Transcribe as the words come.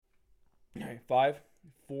All right, 5,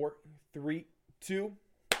 4, 3, 2.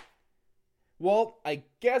 Well, I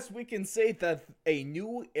guess we can say that a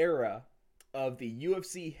new era of the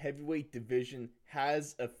UFC heavyweight division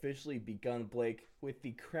has officially begun, Blake, with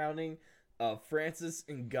the crowning of Francis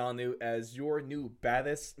Ngannou as your new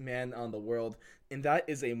baddest man on the world. And that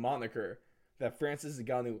is a moniker that Francis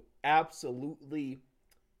Ngannou absolutely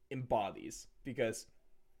embodies because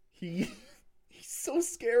he he's so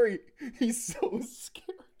scary. He's so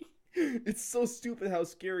scary. It's so stupid how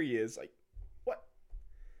scary he is. Like, what?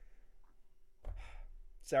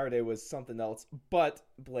 Saturday was something else. But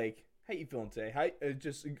Blake, how you feeling today? How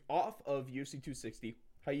just off of UFC 260?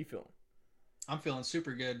 How you feeling? I'm feeling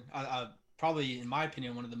super good. Probably, in my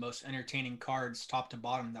opinion, one of the most entertaining cards, top to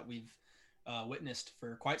bottom, that we've witnessed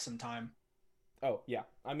for quite some time. Oh yeah,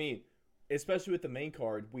 I mean, especially with the main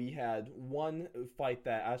card, we had one fight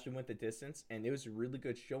that actually went the distance, and it was a really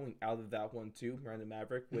good showing out of that one too. Miranda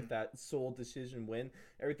Maverick with that sole decision win.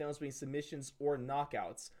 Everything else being submissions or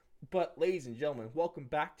knockouts. But ladies and gentlemen, welcome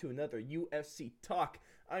back to another UFC talk.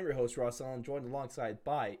 I'm your host Ross Allen, joined alongside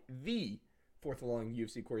by the fourth along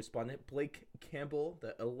UFC correspondent Blake Campbell,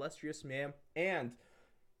 the illustrious man, and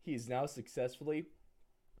he's now successfully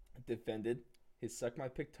defended his Suck My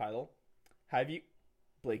Pick title. Have you,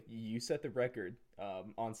 Blake? You set the record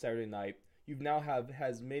on Saturday night. You've now have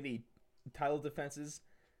has many title defenses,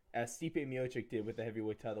 as Stipe Miocic did with the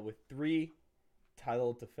heavyweight title, with three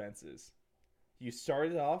title defenses. You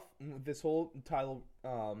started off this whole title.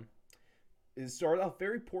 It started off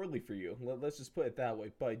very poorly for you. Let's just put it that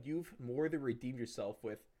way. But you've more than redeemed yourself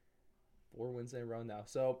with 4 wins in a row now.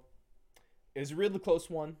 So it was a really close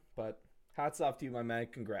one, but hats off to you, my man.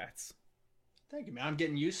 Congrats. Thank you, man. I'm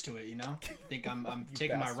getting used to it. I think I'm You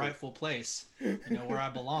taking my bastard. rightful place. Where I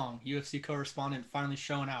belong. UFC correspondent finally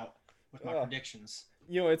showing out with my Uh, predictions.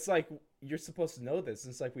 it's like you're supposed to know this.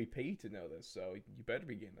 It's like we pay you to know this, so you better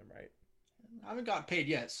be getting them right. I haven't got paid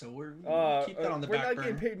yet, so we'll keep that on the We're back not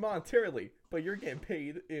getting burner. paid monetarily, but you're getting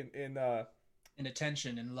paid in. And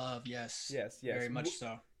attention and love, yes, Yes, yes. very much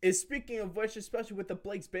so. Is speaking of which, especially with the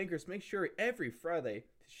Blake's Bankers, make sure every Friday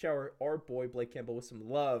to shower our boy Blake Campbell with some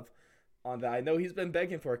love on that. I know he's been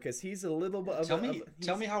begging for it because he's a little bit of Tell a me,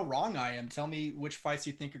 tell he's me how wrong I am. Tell me which fights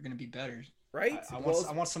you think are going to be better. right. I want, Well,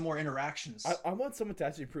 I want some more interactions. I want someone to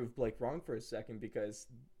actually prove Blake wrong for a second because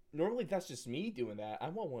normally that's just me doing that. I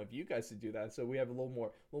want one of you guys to do that, so we have a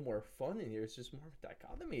little more fun in here. It's just more of a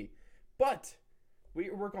dichotomy. But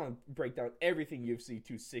we're going to break down everything UFC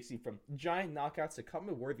 260 from giant knockouts to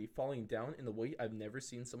Combat Worthy falling down in the way I've never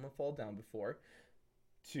seen someone fall down before,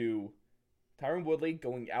 to Tyron Woodley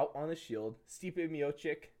going out on a shield, Stipe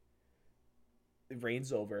Miocic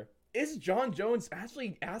reigns over. Is John Jones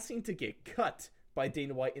actually asking to get cut by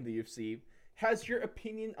Dana White in the UFC? Has your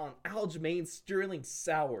opinion on Aljamain Sterling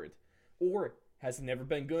soured? Or has it never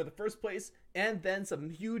been good in the first place? And then some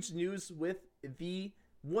huge news with the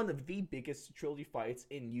one of the biggest trilogy fights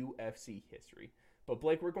in UFC history. But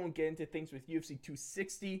Blake, we're going to get into things with UFC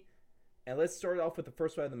 260. And let's start off with the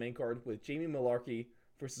first fight of the main card with Jamie Mullarkey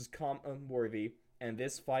versus Conor Worthy. And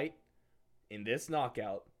this fight, in this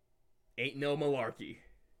knockout, ain't no Malarkey.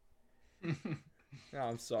 Oh, I'm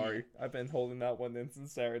Yeah. sorry. I've been holding that one in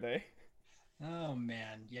since Saturday. Oh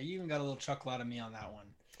man. Yeah, you even got a little chuckle out of me on that one.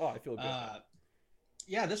 Oh, I feel good now. Uh,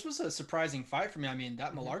 yeah, this was a surprising fight for me. I mean,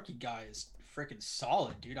 that Mm-hmm. Malarkey guy is freaking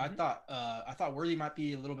solid, dude. I Mm-hmm. thought I thought Worthy might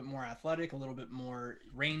be a little bit more athletic, a little bit more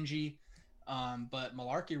rangy. But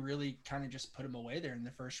Malarkey really kind of just put him away there in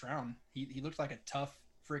the first round. He looked like a tough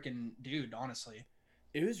freaking dude, honestly.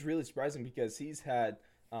 It was really surprising because he's had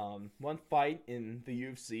one fight in the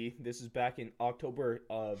UFC. This is back in October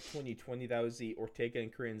of 2020. That was the Ortega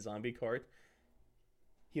and Korean Zombie card.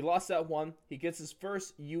 He lost that one. He gets his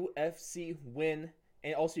first UFC win,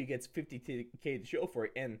 and also he gets 50K to show for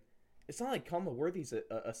it. And it's not like Kama Worthy's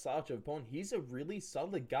a slouch of opponent. He's a really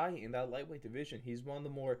solid guy in that lightweight division. He's one of the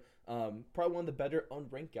more, probably one of the better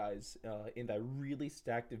unranked guys in that really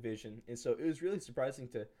stacked division. And so it was really surprising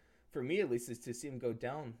to, for me at least, is to see him go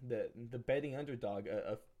down. The betting underdog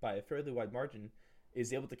by a fairly wide margin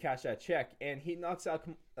is able to cash that check, and he knocks out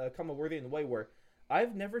Kama Worthy in a way where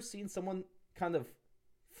I've never seen someone kind of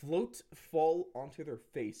float fall onto their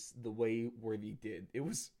face the way Worthy did. It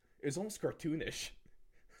was almost cartoonish.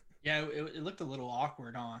 Yeah, it looked a little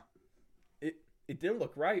awkward, huh? It it didn't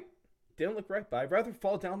look right. Didn't look right, but I'd rather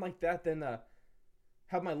fall down like that than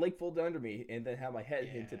have my leg fold under me and then have my head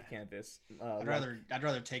hit into Yeah, the canvas. I'd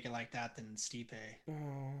rather take it like that than Stipe.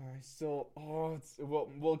 I still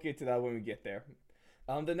we'll get to that when we get there.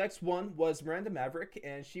 The next one was Miranda Maverick,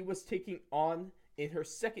 and she was taking on in her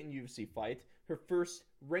second UFC fight her first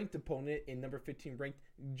ranked opponent in number 15 ranked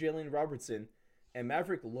Jalen Robertson. And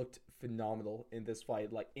Maverick looked phenomenal in this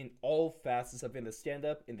fight, like in all facets of in the stand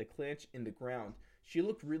up, in the clinch, in the ground. She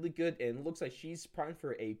looked really good and looks like she's primed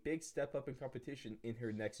for a big step up in competition in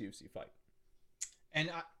her next UFC fight.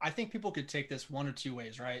 And I think people could take this one or two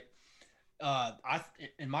ways, right?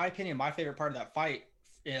 In my opinion, my favorite part of that fight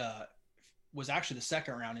was actually the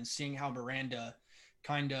second round, and seeing how Miranda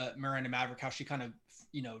Maverick, how she kind of,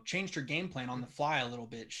 changed her game plan on the fly a little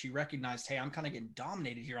bit. She recognized, hey, I'm kind of getting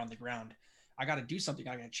dominated here on the ground. I got to do something.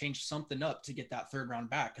 I got to change something up to get that third round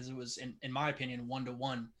back, because it was, in my opinion,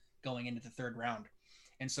 1-1 going into the third round.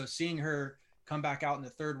 And so seeing her come back out in the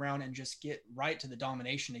third round and just get right to the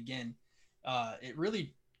domination again, it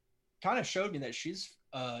really kind of showed me that she's,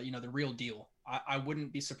 the real deal. I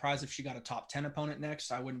wouldn't be surprised if she got a top 10 opponent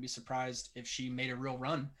next. I wouldn't be surprised if she made a real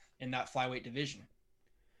run in that flyweight division.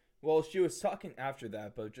 Well, she was talking after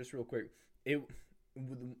that, but just real quick,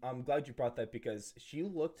 I'm glad you brought that, because she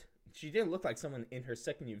didn't look like someone in her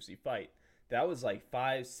second UFC fight. That was like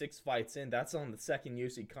 5-6 fights in. That's on the second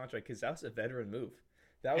UFC contract, because that was a veteran move.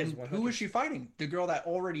 That was. And who was she fighting? The girl that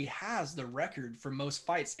already has the record for most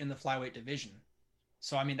fights in the flyweight division.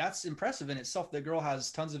 So, I mean, that's impressive in itself. The girl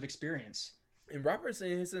has tons of experience. And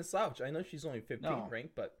Robertson isn't a slouch. I know she's only 15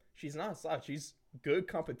 ranked, but she's not a slouch. She's good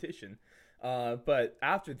competition. But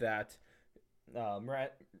after that,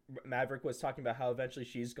 Maverick was talking about how eventually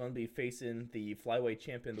she's going to be facing the flyweight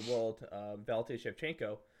champion of the world, Valentina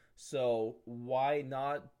Shevchenko. So why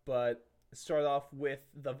not but start off with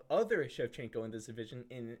the other Shevchenko in this division,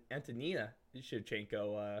 in Antonina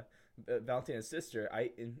Shevchenko, Valentina's sister.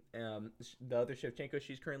 The other Shevchenko,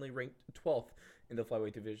 she's currently ranked 12th in the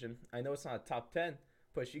flyweight division. I know it's not a top 10,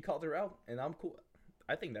 but she called her out, and I'm cool.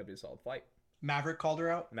 I think that'd be a solid fight. Maverick called her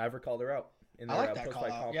out. I like that call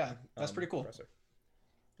out. Yeah, that's pretty cool.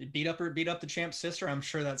 Beat up the champ's sister. I'm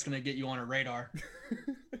sure that's going to get you on a radar.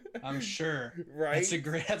 I'm sure. Right.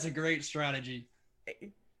 That's a great strategy.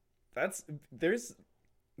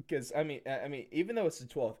 Because I mean, even though it's the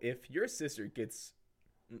 12th, if your sister gets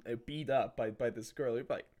beat up by this girl, you're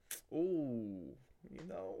like, oh,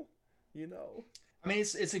 you know. I mean,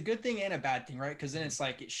 it's a good thing and a bad thing, right? Because then it's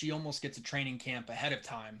like she almost gets a training camp ahead of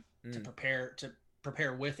time to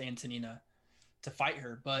prepare with Antonina to fight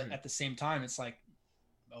her. But at the same time, it's like,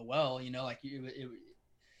 oh well, like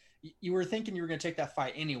you were thinking you were going to take that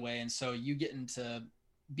fight anyway, and so you getting to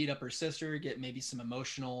beat up her sister, get maybe some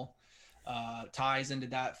emotional ties into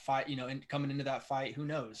that fight, and coming into that fight, who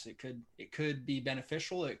knows? It could be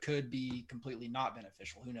beneficial. It could be completely not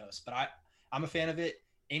beneficial. Who knows? But I'm a fan of it.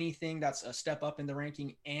 Anything that's a step up in the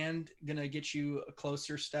ranking and gonna get you a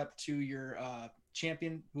closer step to your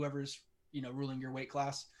champion, whoever's ruling your weight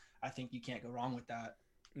class, I think you can't go wrong with that.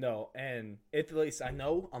 No, and at least I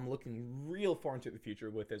know I'm looking real far into the future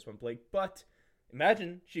with this one, Blake. But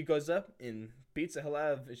imagine she goes up and beats the hell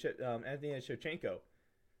out of Antonina Shevchenko,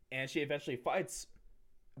 and she eventually fights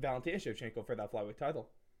Valentina Shevchenko for that flyweight title.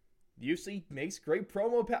 The UFC makes great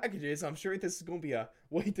promo packages. I'm sure this is going to be a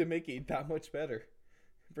way to make it that much better.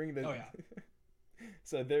 Oh yeah.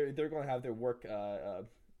 So they're going to have their work a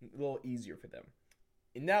little easier for them.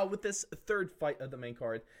 And now with this third fight of the main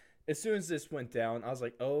card, as soon as this went down, I was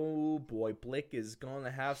like, oh boy, Blake is going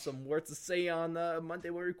to have some words to say on Monday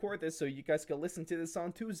when we record this, so you guys can listen to this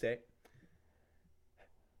on Tuesday.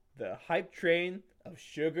 The hype train of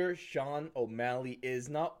Sugar Sean O'Malley is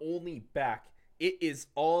not only back, it is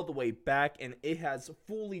all the way back, and it has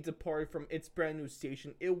fully departed from its brand new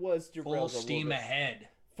station. It was derailed.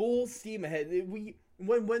 Full steam ahead.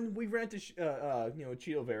 When we ran to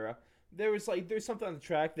Cheeto Vera, there's something on the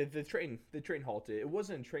track that the train halted. It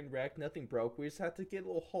wasn't a train wreck, nothing broke. We just had to get a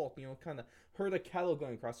little halt, kind of heard a cattle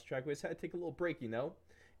going across the track. We just had to take a little break,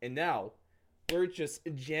 And now we're just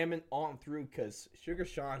jamming on through because Sugar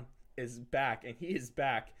Sean is back, and he is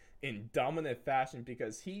back in dominant fashion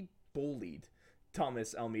because he bullied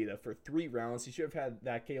Thomas Almeida for 3 rounds. He should have had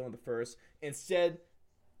that KO in the first. Instead,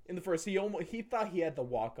 in the first, he thought he had the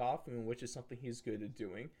walk-off, which is something he's good at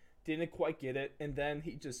doing. Didn't quite get it, and then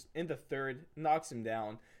he just, in the third, knocks him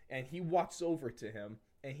down, and he walks over to him,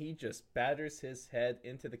 and he just batters his head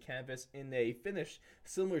into the canvas in a finish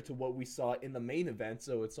similar to what we saw in the main event,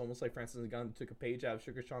 so it's almost like Francis Ngannou took a page out of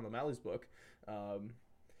Sugar Sean O'Malley's book.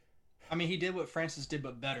 I mean, he did what Francis did,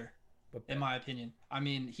 but better. In my opinion. I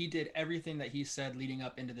mean, he did everything that he said leading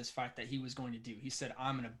up into this fight that he was going to do. He said,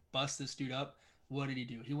 I'm going to bust this dude up. What did he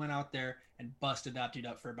do? He went out there and busted that dude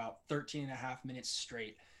up for about 13 and a half minutes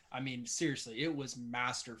straight. I mean, seriously, it was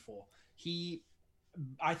masterful.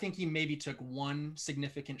 I think he maybe took one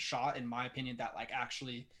significant shot, in my opinion, that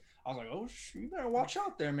actually I was like, oh, you better watch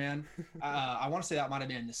out there, man. I want to say that might have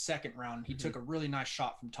been in the second round. He took a really nice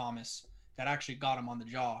shot from Thomas that actually got him on the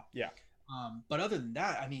jaw. Yeah. But other than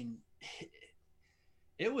that, I mean,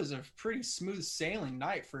 it was a pretty smooth sailing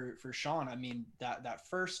night for Sean. I mean, that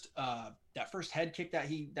first head kick that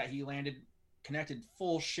he landed, connected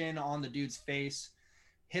full shin on the dude's face,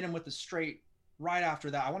 hit him with the straight right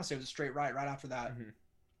after that. I want to say it was a straight right after that. Mm-hmm.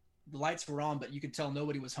 The lights were on, but you could tell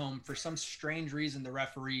nobody was home. For some strange reason, the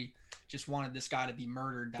referee just wanted this guy to be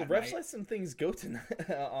murdered that the refs night. let some things go tonight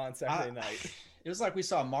on Saturday night. It was like we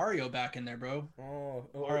saw Mario back in there, bro.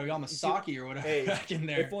 Mario Yamasaki or whatever back in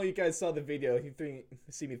there. If only you guys saw the video,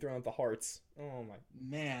 see me throwing up the hearts. Oh my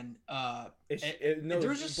man! No, there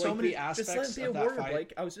was just so many aspects of that fight.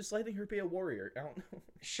 Blake. I was just letting her be a warrior. I don't know.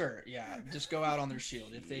 Sure, yeah, just go out on their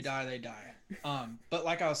shield. If they die, they die. But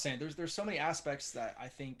like I was saying, there's so many aspects that I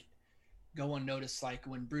think go unnoticed. Like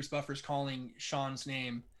when Bruce Buffer's calling Sean's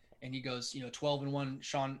name, and he goes, 12-1.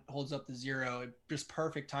 Sean holds up the 0. Just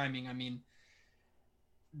perfect timing. I mean,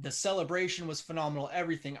 the celebration was phenomenal.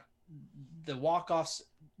 Everything, the walk-offs,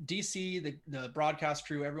 DC, the broadcast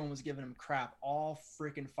crew, everyone was giving him crap all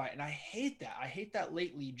freaking fight. And I hate that. I hate that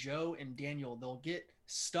lately Joe and Daniel, they'll get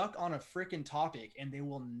stuck on a freaking topic and they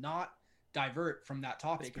will not divert from that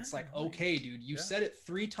topic. It's like, okay, dude, you said it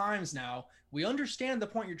 3 times now. We understand the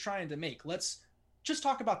point you're trying to make. Let's just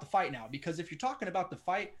talk about the fight now. Because if you're talking about the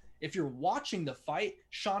fight, if you're watching the fight,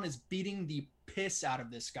 Sean is beating the piss out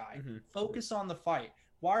of this guy. Mm-hmm. Focus on the fight.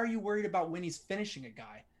 Why are you worried about when he's finishing a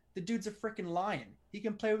guy? The dude's a freaking lion. He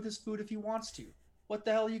can play with his food if he wants to. What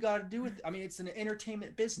the hell you got to do with it? I mean, it's an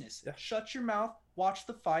entertainment business. Yeah. Shut your mouth, watch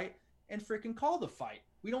the fight, and freaking call the fight.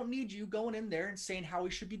 We don't need you going in there and saying how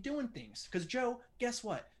we should be doing things. Because, Joe, guess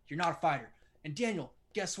what? You're not a fighter. And Daniel,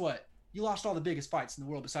 guess what? You lost all the biggest fights in the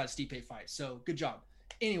world besides Stipe fights. So, good job.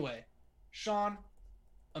 Anyway, Sean,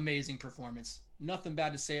 amazing performance. Nothing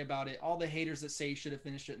bad to say about it. All the haters that say you should have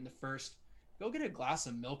finished it in the first, go get a glass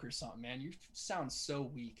of milk or something, man. You sound so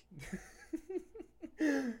weak.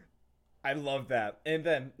 I love that. And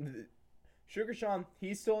then Sugar Sean,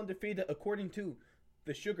 he's still undefeated according to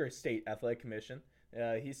the Sugar State Athletic Commission.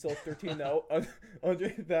 He's still 13-0 under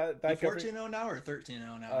that 14-0 now or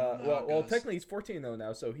 13-0 now? Well, technically he's 14-0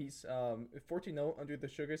 now, so he's 14-0 under the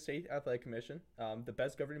Sugar State Athletic Commission, the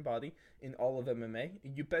best governing body in all of MMA.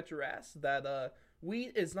 You bet your ass that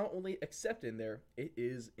weed is not only accepted in there, it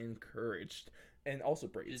is encouraged and also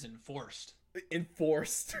praised. It is enforced.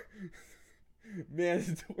 Enforced.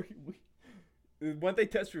 Mandatory weed. When they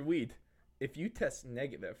test for weed, if you test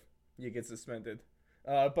negative, you get suspended.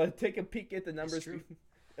 But take a peek at the numbers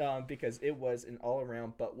because it was an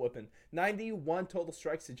all-around butt whooping. 91 total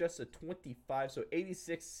strikes to just a 25, so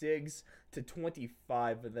 86 SIGs to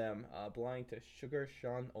 25 of them belonging to Sugar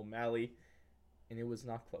Sean O'Malley, and it was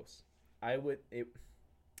not close. It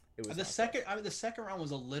was the second. I mean, the second round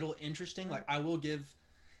was a little interesting. Like, I will give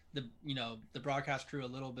the broadcast crew a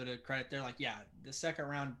little bit of credit there. Like, yeah, the second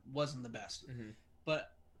round wasn't the best,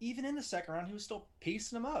 but even in the second round, he was still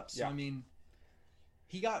piecing them up. So I mean,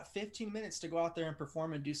 he got 15 minutes to go out there and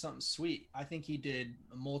perform and do something sweet. I think he did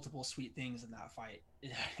multiple sweet things in that fight.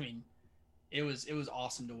 I mean, it was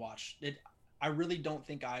awesome to watch. I really don't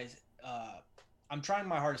think I'm trying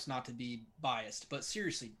my hardest not to be biased, but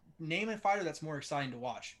seriously, name a fighter that's more exciting to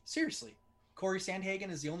watch. Seriously, Corey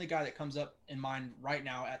Sandhagen is the only guy that comes up in mind right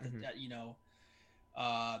now at the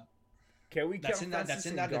Can we that's in that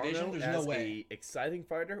division? There's no way. Exciting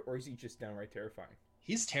fighter, or is he just downright terrifying?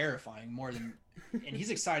 He's terrifying more than, and he's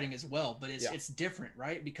exciting as well. But it's different,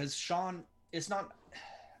 right? Because Sean, it's not.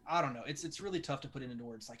 I don't know. It's really tough to put it into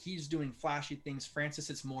words. Like, he's doing flashy things. Francis,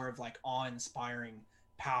 it's more of like awe-inspiring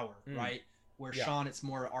power, right? Where Sean, it's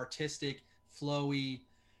more artistic, flowy,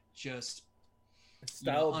 just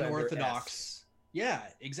unorthodox. Yeah,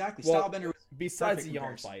 exactly. Well, Stylebender. Besides the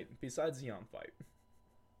Yon fight.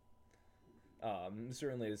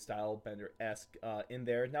 Certainly the Stylebender-esque in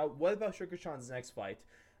there. Now, what about Sugar Sean's next fight?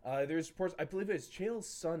 There's reports, I believe it was Chael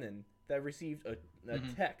Sonnen that received a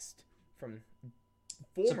text from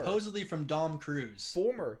supposedly from Dom Cruz,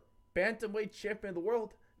 former bantamweight champion of the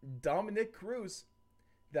world, Dominic Cruz,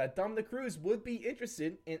 that Dominic Cruz would be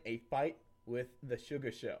interested in a fight with the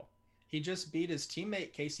Sugar Show. He just beat his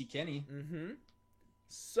teammate Casey Kenny.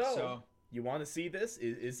 So you want to see this?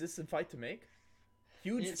 Is this a fight to make?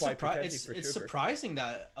 Huge fight potentially for Sugar. It's surprising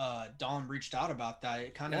that Dom reached out about that.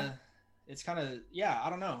 It kind of, it's kind of, I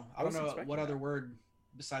don't know. I don't know what other word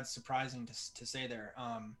besides surprising to say there.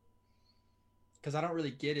 Because I don't really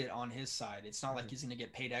get it on his side. It's not like he's going to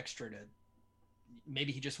get paid extra to.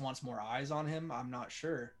 Maybe he just wants more eyes on him. I'm not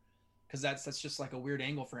sure. because that's just like a weird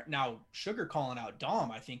angle for him. Now Sugar calling out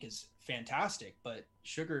Dom, I think is fantastic, but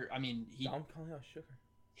Sugar, I mean, Dom calling out Sugar.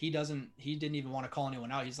 He didn't even want to call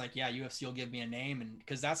anyone out. He's like, yeah, UFC will give me a name, and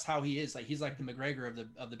because that's how he is. Like he's like the McGregor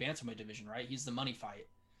of the bantamweight division, right? He's the money fight.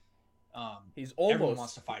 He's almost everyone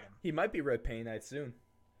wants to fight him. He might be Red Pain Night soon.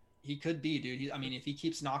 He could be, dude. I mean, if he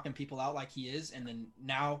keeps knocking people out like he is, and then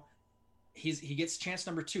now he gets chance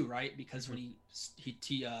number 2, right? Because when he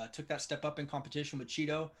took that step up in competition with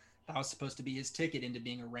Cheeto, that was supposed to be his ticket into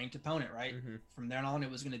being a ranked opponent, right? Mm-hmm. From then on, it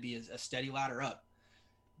was going to be a steady ladder up.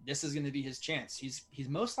 This is going to be his chance. He's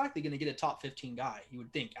most likely going to get a top 15 guy, you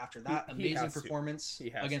would think, after that amazing performance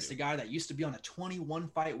against a guy that used to be on a 21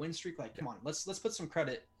 fight win streak. Like, come on, let's put some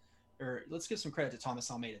credit, or let's give some credit to Thomas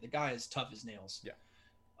Almeida. The guy is tough as nails. Yeah.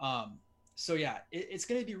 So yeah, it's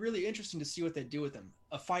going to be really interesting to see what they do with him.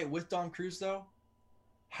 A fight with Dom Cruz, though,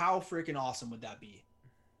 how freaking awesome would that be?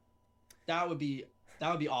 That would be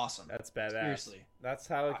awesome. That's badass. Seriously, that's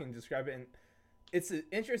how I can describe it. And it's an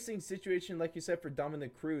interesting situation, like you said, for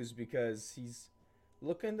Dominic Cruz because he's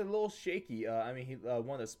looking a little shaky. I mean, he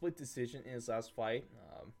won a split decision in his last fight,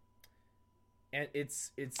 and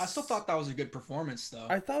it's. I still thought that was a good performance, though.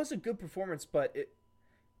 I thought it was a good performance, but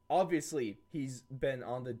obviously he's been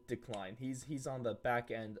on the decline. He's on the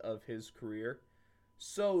back end of his career,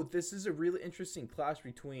 so this is a really interesting clash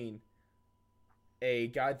between a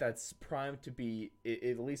guy that's primed to be,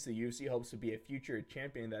 at least the UFC hopes to be, a future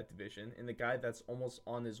champion in that division, and the guy that's almost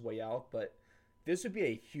on his way out. But this would be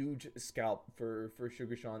a huge scalp for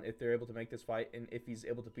Sugar Sean if they're able to make this fight, and if he's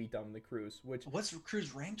able to beat Dominic Cruz. What's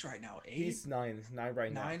Cruz ranked right now? 8? He's 9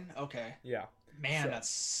 right now. 9? Okay. Yeah. Man, that's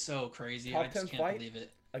so crazy. Top I just 10 can't believe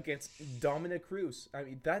it. Against Dominic Cruz. I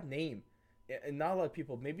mean, that name, and not a lot of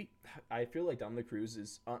people, maybe, I feel like Dominic Cruz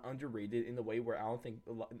is underrated in a way where I don't think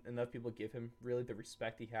enough people give him really the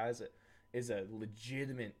respect he has. Is a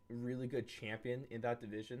legitimate, really good champion in that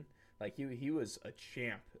division. Like, he was a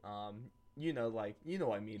champ. You know what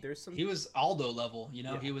I mean. There's some. He was Aldo level,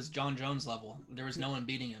 Yeah. He was John Jones level. There was no one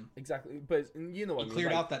beating him. Exactly, but you know what I mean. He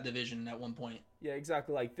cleared out that division at one point. Yeah,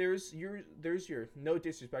 exactly. Like there's your no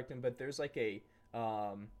disrespect him, but there's like a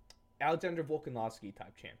Alexander Volkanovski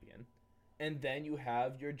type champion, and then you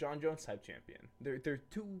have your John Jones type champion. They're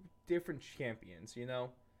two different champions,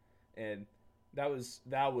 and that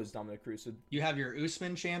was Dominic Cruz. So, you have your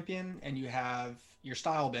Usman champion, and you have your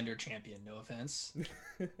Stylebender champion. No offense.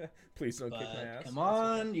 Please don't kick my ass. Come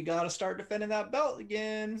on, you got to start defending that belt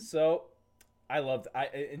again. So,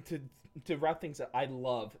 and to wrap things up, I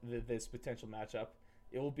love this potential matchup.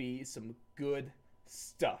 It will be some good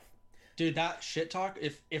stuff. Dude, that shit talk.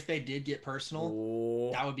 If they did get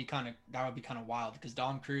personal, that would be kind of wild because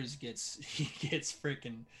Dom Cruz gets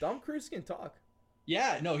freaking. Dom Cruz can talk.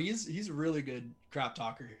 Yeah, no, he's a really good crap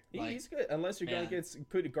talker. He's good unless you're gonna get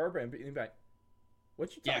Cody Garbrandt beating back.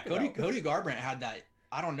 What you talking about? Cody Garbrandt had that.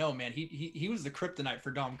 I don't know, man. He was the kryptonite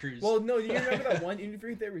for Dom Cruz. Well, no, you remember that one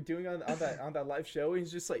interview they were doing on that live show?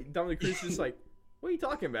 He's just like Dominic Cruz, just like, what are you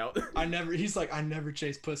talking about? He's like, I never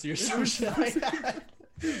chased pussy or some shit like that.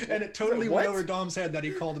 And it totally went over Dom's head that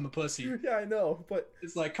he called him a pussy. Yeah, I know, but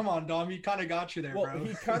it's like, come on, Dom, he kind of got you there, bro.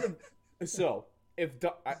 He kind of. So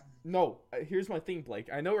here's my thing, Blake.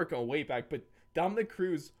 I know we're going way back, but Dominic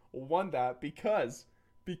Cruz won that because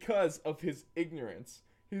of his ignorance.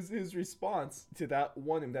 His response to that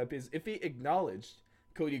won him that biz. If he acknowledged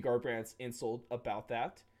Cody Garbrandt's insult about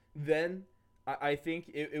that, then I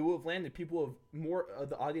think it would have landed. People have more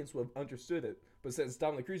of the audience would have understood it. But since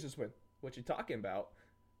Dominic Cruz just went, "What you talking about?"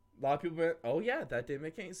 A lot of people went, "Oh yeah, that didn't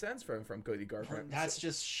make any sense from Cody Garbrandt." That's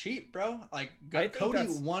just sheep, bro. Like Cody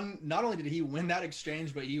won. Not only did he win that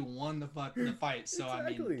exchange, but he won the fight. So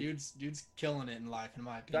Exactly. I mean, dude's killing it in life, in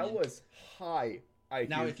my opinion. That was high IQ.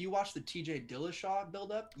 Now, if you watch the TJ Dillashaw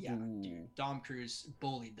build up, dude, Dom Cruz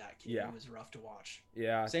bullied that kid. Yeah. It was rough to watch.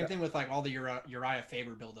 Yeah. Same thing with like all the Uriah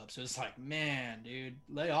Faber build ups. It was like, man, dude,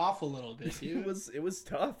 lay off a little bit, dude. it was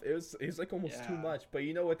tough. It was like almost too much. But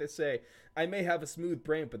you know what they say? I may have a smooth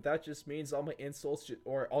brain, but that just means all my insults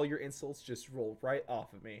or all your insults just roll right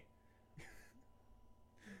off of me.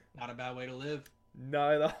 Not a bad way to live.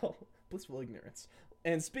 Not at all. Blissful ignorance.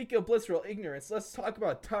 And speaking of blissful ignorance, let's talk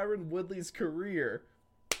about Tyron Woodley's career.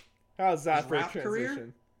 How's that for a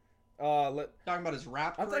transition? Talking about his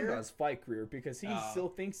rap career? I'm talking about his fight career because he still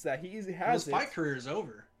thinks that he has his fight career is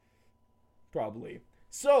over. Probably.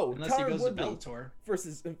 So, unless Tyron he goes Woodley to Bellator.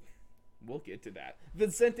 versus... We'll get to that.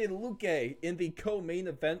 Vicente Luque in the co-main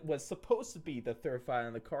event was supposed to be the third fight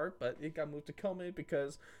on the card, but it got moved to co-main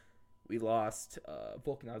because we lost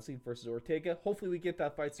Volkanovski versus Ortega. Hopefully we get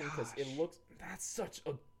that fight soon because it looks... That's such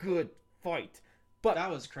a good fight. But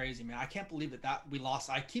That was crazy, man. I can't believe that we lost.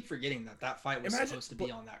 I keep forgetting that fight was imagine, supposed to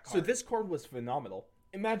be on that so card. this card was phenomenal.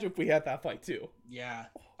 Imagine if we had that fight too. Yeah.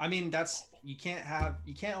 I mean, you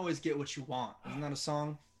can't always get what you want. Isn't that a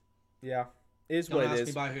song? Yeah, it is Don't what it ask is.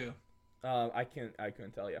 me by who. I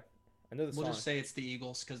couldn't tell you. I know the We'll song. just say it's the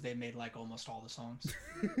Eagles because they made like almost all the songs.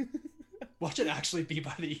 Watch it actually be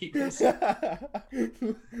by the Eagles.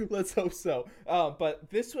 Let's hope so. But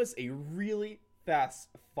this was a really fast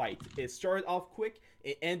fight. It started off quick.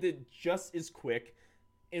 It ended just as quick.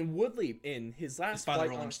 And Woodley, in his last It's by fight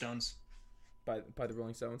the Rolling Stones. by the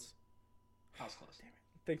Rolling Stones. That was close.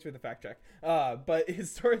 Thanks for the fact check. But it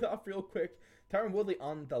started off real quick. Tyron Woodley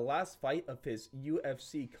on the last fight of his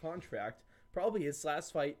UFC contract, probably his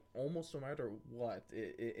last fight, almost no matter what.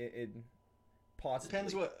 It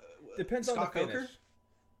possibly depends on the Scott finish. Coker?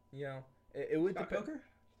 You know, it would Scott depend.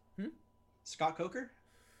 Coker? Scott Coker?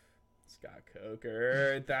 Scott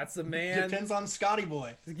Coker, that's a man. Depends on Scotty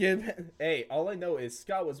boy. Hey, all I know is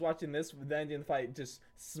Scott was watching this then in the fight, just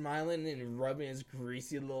smiling and rubbing his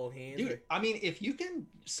greasy little hands. Dude, I mean, if you can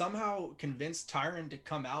somehow convince Tyron to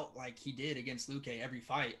come out like he did against Luque every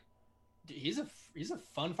fight, he's a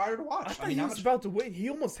fun fighter to watch. I thought he was about to win. He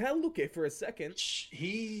almost had Luque for a second.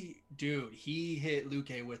 He hit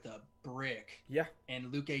Luque with a brick. Yeah. And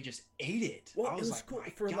Luque just ate it. Well, I was it was like, cool. my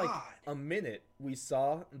For God. like a minute, we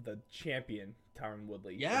saw the champion, Tyron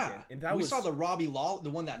Woodley. Yeah. Again. And that we was... saw the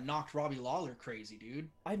one that knocked Robbie Lawler crazy, dude.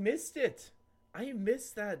 I missed it. I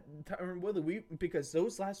missed that Tyron Woodley. Because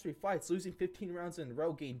those last 3 fights, losing 15 rounds in a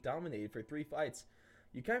row, getting dominated for 3 fights,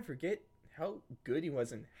 you kind of forget how good he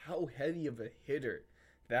was and how heavy of a hitter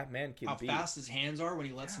that man can be. How fast his hands are when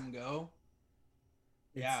he lets him go.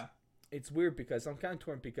 It's weird because I'm kind of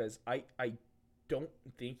torn because I don't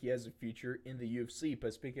think he has a future in the UFC.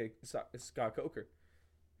 But speaking of Scott Coker,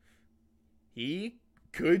 he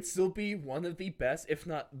could still be one of the best, if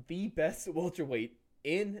not the best welterweight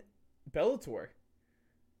in Bellator.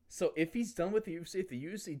 So if he's done with the UFC, if the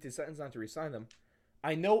UFC decides not to resign him,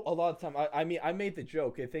 I know a lot of time. I mean, I made the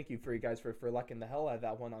joke. And thank you for you guys for liking the hell out of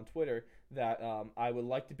that one on Twitter. That I would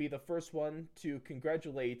like to be the first one to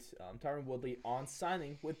congratulate Tyron Woodley on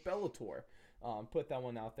signing with Bellator. Put that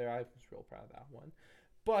one out there. I was real proud of that one.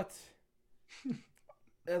 But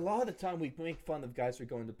a lot of the time we make fun of guys who are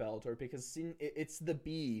going to Bellator because it's the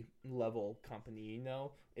B level company. You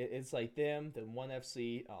know, it's like them, the ONE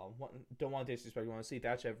FC. Don't want to disrespect ONE FC. They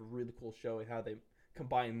actually have a really cool show and how they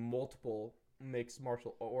combine multiple mixed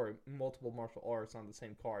martial arts on the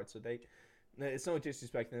same card. So it's no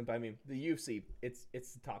disrespect to them, but I mean the UFC, it's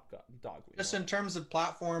the top dog. Just in terms of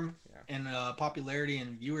platform and popularity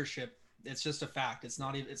and viewership, it's just a fact. It's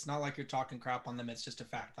not like you're talking crap on them. It's just a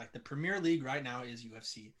fact. Like the Premier League right now is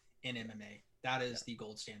UFC in MMA. That is the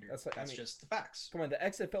gold standard. That's just the facts. Come on, the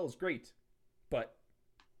XFL is great, but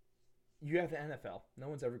you have the NFL. No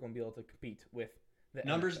one's ever going to be able to compete with the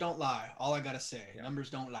numbers. NFL. Don't lie. All I gotta say, numbers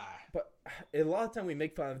don't lie. But a lot of time we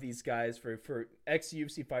make fun of these guys for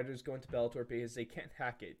ex-UFC fighters going to Bellator because they can't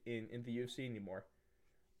hack it in the UFC anymore.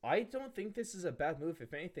 I don't think this is a bad move,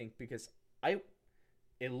 if anything, because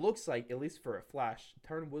it looks like, at least for a flash,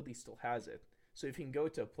 Tyron Woodley still has it. So if he can go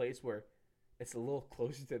to a place where it's a little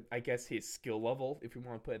closer to, I guess, his skill level, if you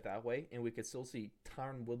want to put it that way, and we could still see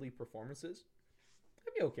Tyron Woodley performances,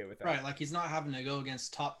 I'd be okay with that. Right, like he's not having to go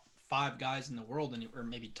against top 5 guys in the world, or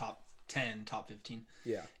maybe top 10, top 15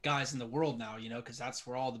 guys in the world now, you know, because that's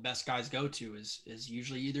where all the best guys go to is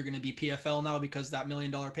usually either going to be PFL now because of that $1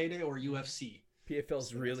 million payday, or UFC.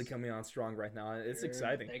 PFL's really coming on strong right now. It's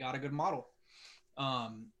exciting. They got a good model.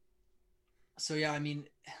 So yeah, I mean,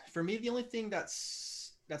 for me, the only thing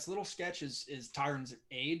that's a little sketch is Tyron's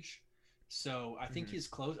age. So I think he's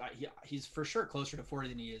close. He's for sure closer to 40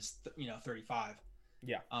 than he is, 35.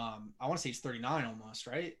 Yeah. I want to say he's 39 almost,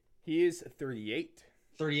 right? He is 38.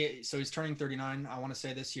 38. So he's turning 39. I want to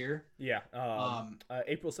say this year. Yeah.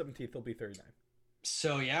 April 17th, he'll be 39.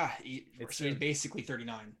 So yeah, he's basically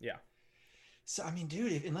 39. Yeah. So I mean,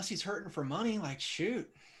 dude, unless he's hurting for money, like shoot,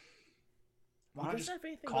 why not just have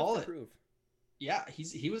anything call left it? To prove? Yeah,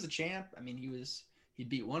 he was a champ. I mean, he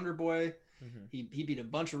beat Wonder Boy. Mm-hmm. He beat a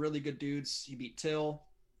bunch of really good dudes. He beat Till.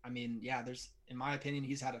 I mean, yeah, in my opinion,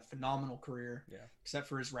 he's had a phenomenal career. Yeah. Except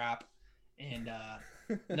for his rap, and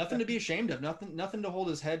nothing to be ashamed of. Nothing to hold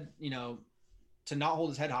his head, to not hold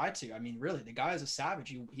his head high to. I mean, really, the guy is a savage.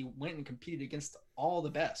 He went and competed against all the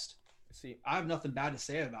best. See, I have nothing bad to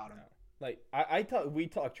say about him. Like we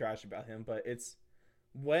talk trash about him, but it's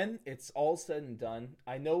when it's all said and done.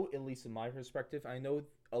 I know, at least in my perspective, I know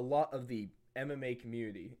a lot of the MMA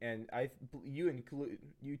community, and you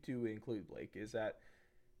two include Blake, is that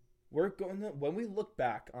we're going to, when we look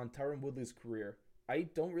back on Tyron Woodley's career, I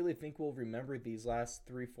don't really think we'll remember these last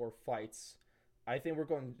 3, 4 fights. I think we're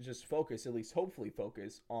going to just focus, at least hopefully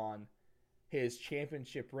focus, on his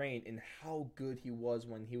championship reign and how good he was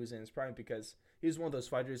when he was in his prime, because he was one of those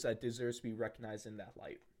fighters that deserves to be recognized in that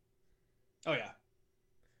light. Oh yeah.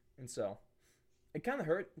 And so it kind of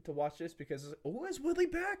hurt to watch this because, oh, is Woodley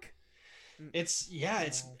back? It's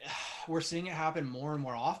we're seeing it happen more and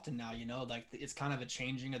more often now, like it's kind of a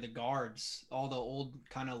changing of the guards. All the old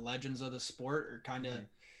kind of legends of the sport are kind of,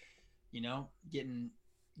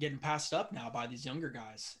 getting passed up now by these younger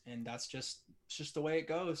guys. And it's just the way it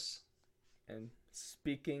goes. And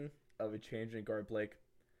speaking of a changing guard, Blake,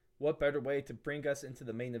 what better way to bring us into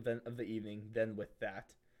the main event of the evening than with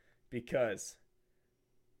that? Because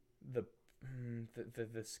the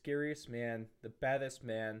scariest man, the baddest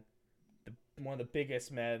man, one of the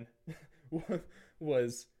biggest men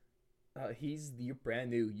was he's the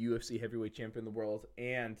brand new UFC heavyweight champion of the world,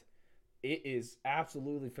 and it is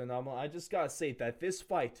absolutely phenomenal. I just gotta say that this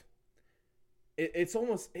fight, it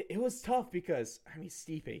was tough because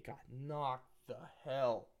Stipe got knocked the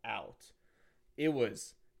hell out.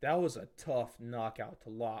 That was a tough knockout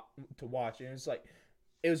to watch, and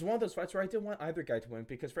it was one of those fights where I didn't want either guy to win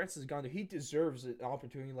because Francis Ngannou, he deserves an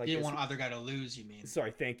opportunity like this. You didn't want either guy to lose, you mean?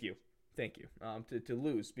 Sorry, thank you. To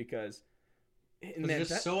lose because it's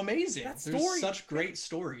just so amazing. There's such great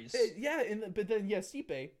stories. But then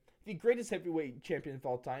Stipe, the greatest heavyweight champion of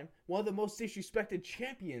all time, one of the most disrespected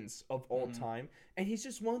champions of all time, and he's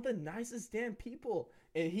just one of the nicest damn people.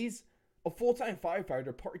 And he's a full-time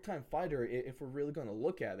firefighter, part-time fighter, if we're really going to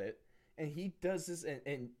look at it. And he does this,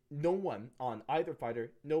 and no one on either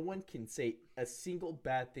fighter, no one can say a single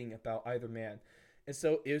bad thing about either man. And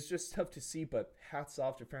so it was just tough to see, but hats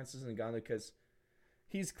off to Francis Ngannou because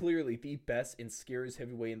he's clearly the best and scariest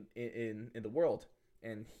heavyweight in the world.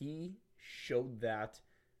 And he showed that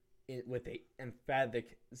with a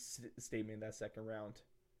emphatic statement in that second round.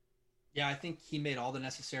 Yeah, I think he made all the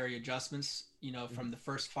necessary adjustments, from the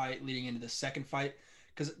first fight leading into the second fight.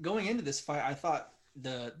 Because going into this fight, I thought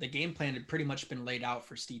the game plan had pretty much been laid out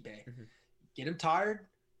for Stipe. Mm-hmm. Get him tired,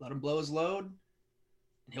 let him blow his load,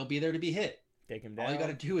 and he'll be there to be hit. Take him down. All you got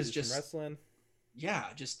to do is just wrestling. Yeah,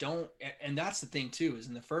 just don't. And that's the thing too, is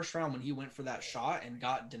in the first round when he went for that shot and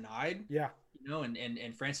got denied. Yeah.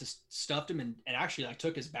 And Francis stuffed him and actually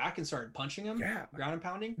took his back and started punching him. Yeah. Ground and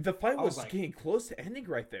pounding. The fight was getting close to ending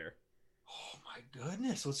right there. Oh my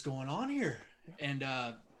goodness, what's going on here? And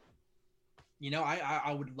I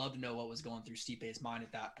would love to know what was going through Stipe's mind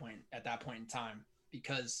at that point in time,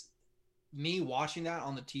 because me watching that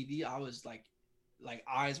on the TV, I was like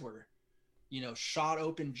eyes were, shot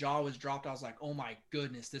open, jaw was dropped. I was like, oh my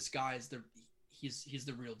goodness, this guy is he's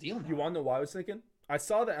the real deal now. You want to know what I was thinking? I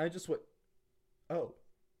saw that and I just went, oh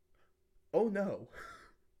no.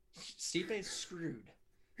 Stipe's screwed.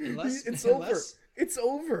 It's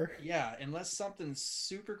over. Yeah, unless something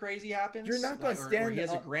super crazy happens. You're not going to stand. Or he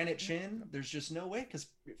has a granite chin. There's just no way, because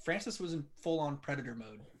Francis was in full-on predator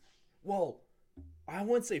mode. Well, I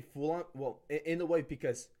wouldn't say full-on. Well, in a way,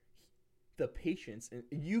 because the patience, and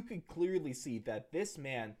you could clearly see that this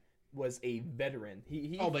man was a veteran.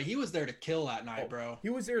 But he was there to kill that night, bro. He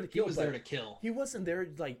was there to kill. He wasn't there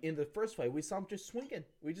in the first fight. We saw him just swinging.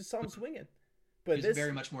 We just saw him swinging. But he's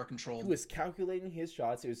very much more controlled. He was calculating his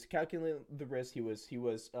shots. He was calculating the risk. He was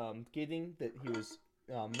getting that. He was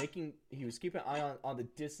He was keeping an eye on the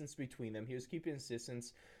distance between them. He was keeping his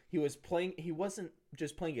distance. He was playing. He wasn't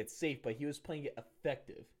just playing it safe, but he was playing it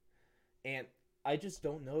effective. And I just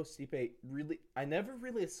don't know. Stipe really. I never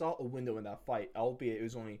really saw a window in that fight, albeit it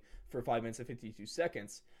was only for 5 minutes and 52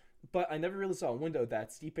 seconds. But I never really saw a window that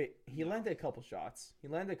Stipe. He landed a couple shots.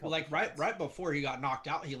 Right before he got knocked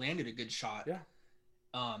out, he landed a good shot. Yeah.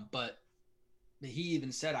 But he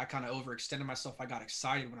even said, I kind of overextended myself. I got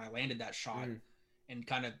excited when I landed that shot and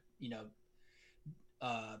kind of,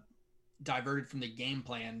 diverted from the game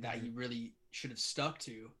plan that he really should have stuck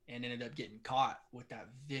to, and ended up getting caught with that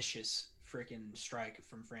vicious freaking strike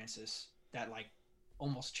from Francis that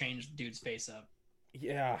almost changed the dude's face up.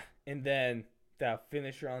 Yeah. And then that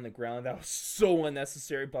finisher on the ground, that was so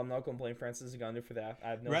unnecessary, but I'm not going to blame Francis Ngannou for that. I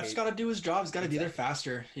have no ref's got to do his job. He's got to be there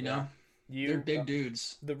faster, know? They're big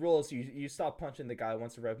dudes. The rule is you stop punching the guy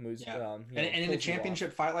once the ref moves. Yeah. And in a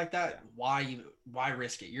championship fight like that, why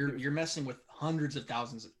risk it? You're messing with hundreds of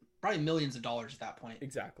thousands, probably millions of dollars at that point.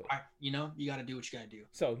 Exactly. You got to do what you got to do.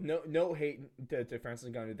 So no hate to Francis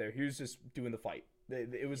Ngannou there. He was just doing the fight.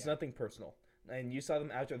 It was nothing personal. And you saw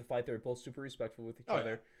them after the fight. They were both super respectful with each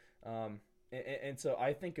other. Yeah. And so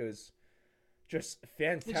I think it was just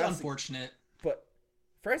fantastic. It's unfortunate. But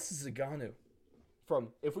Francis Ngannou, from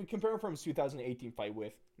if we compare him from his 2018 fight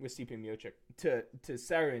with Stipe Miocic to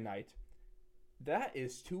Saturday night, that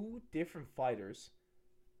is two different fighters,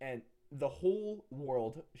 and the whole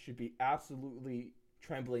world should be absolutely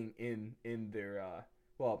trembling in their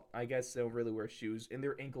well, I guess they don't really wear shoes, in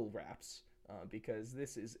their ankle wraps, because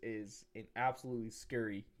this is an absolutely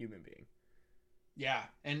scary human being. Yeah,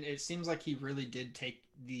 and it seems like he really did take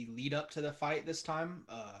the lead up to the fight this time,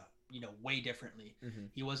 way differently. Mm-hmm.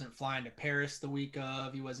 He wasn't flying to Paris the week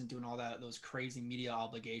of. He wasn't doing all those crazy media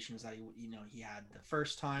obligations that he had the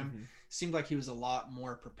first time. Mm-hmm. Seemed like he was a lot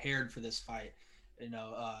more prepared for this fight.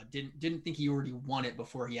 Didn't think he already won it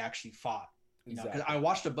before he actually fought. Because I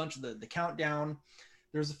watched a bunch of the countdown.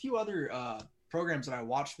 There's a few other programs that I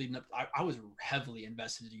watched leading up. I was heavily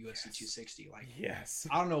invested in UFC 260. Like, yes,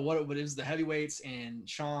 I don't know what it is, the heavyweights and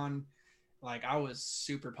Sean. Like, I was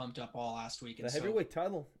super pumped up all last week. And the heavyweight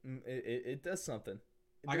title, it does something.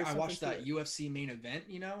 I watched that UFC main event,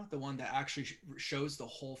 the one that actually shows the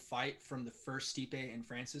whole fight from the first Stipe and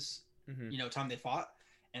Francis, time they fought.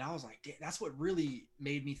 And I was like, that's what really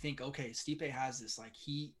made me think, okay, Stipe has this, like,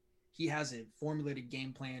 he has a formulated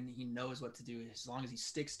game plan. He knows what to do. As long as he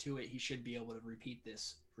sticks to it, he should be able to repeat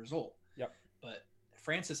this result. Yep. But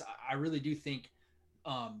Francis, I really do think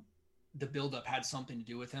the buildup had something to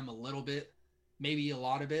do with him a little bit, maybe a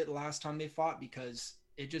lot of it last time they fought, because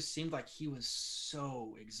it just seemed like he was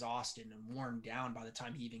so exhausted and worn down by the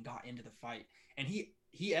time he even got into the fight. And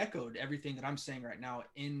he echoed everything that I'm saying right now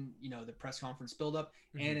in, the press conference buildup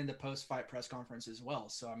and in the post-fight press conference as well.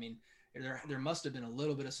 So, I mean, there must have been a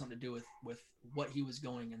little bit of something to do with what he was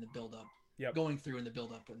going in the buildup, going through in the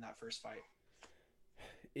buildup in that first fight.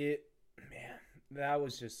 That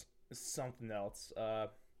was just something else.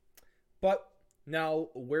 But now,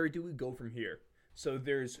 where do we go from here? So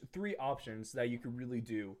there's three options that you could really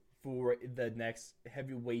do for the next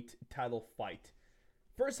heavyweight title fight.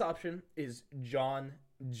 First option is Jon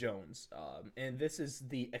Jones, and this is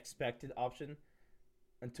the expected option.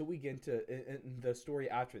 Until we get into the story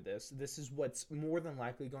after this, this is what's more than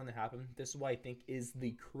likely going to happen. This is what I think is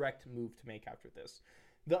the correct move to make after this.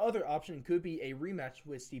 The other option could be a rematch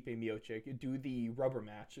with Stipe Miocic, do the rubber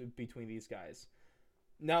match between these guys.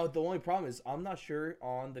 Now, the only problem is I'm not sure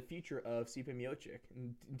on the future of Stipe Miocic.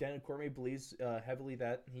 Daniel Cormier believes heavily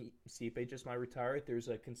that Stipe just might retire. There's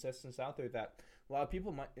a consensus out there that a lot of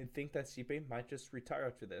people might think that Stipe might just retire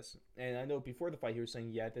after this. And I know before the fight he was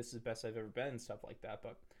saying, yeah, this is the best I've ever been and stuff like that.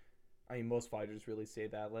 But, I mean, most fighters really say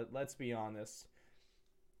that. Let's be honest.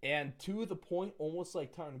 And to the point, almost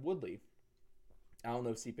like Tyron Woodley, I don't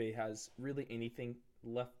know if Stipe has really anything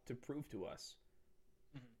left to prove to us.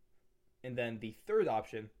 And then the third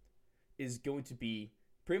option is going to be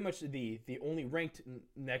pretty much the only ranked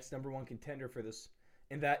next number one contender for this.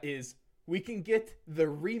 And that is, we can get the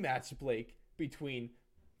rematch, Blake, between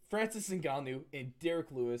Francis Ngannou and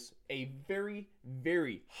Derek Lewis. A very,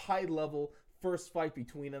 very high-level first fight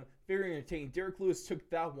between them. Very entertaining. Derek Lewis took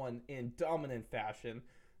that one in dominant fashion.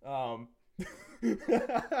 I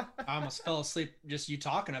almost fell asleep just you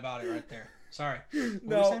talking about it right there. Sorry.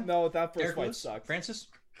 No, that first Derek fight Lewis? sucked. Francis?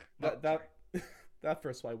 That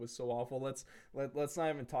first fight was so awful. Let's not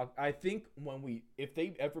even talk. I think if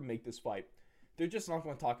they ever make this fight, they're just not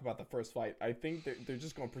going to talk about the first fight. I think they're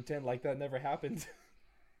just going to pretend like that never happened.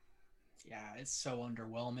 Yeah, it's so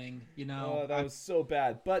underwhelming. Oh, that was so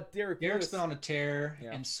bad. But Derek's Lewis, been on a tear,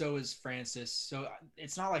 and so is Francis. So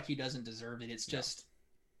it's not like he doesn't deserve it. It's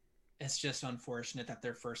just unfortunate that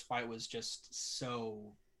their first fight was just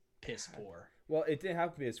so piss poor. Well, it didn't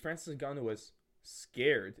have to be, as Francis Ngannou was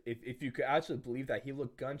scared, if you could actually believe that. He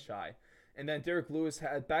looked gun shy, and then Derek Lewis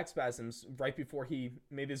had back spasms right before he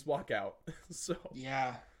made his walkout. So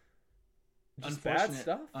yeah, just bad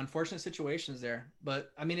stuff. Unfortunate situations there.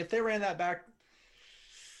 But I mean, if they ran that back,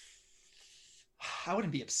 I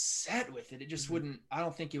wouldn't be upset with it. It just wouldn't. I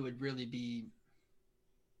don't think it would really be.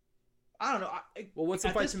 I don't know. Well, what's the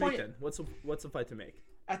fight to make then? What's the fight to make?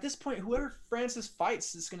 At this point, whoever Francis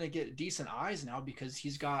fights is going to get decent eyes now, because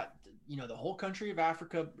he's got the whole country of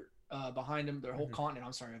Africa behind him, the whole continent.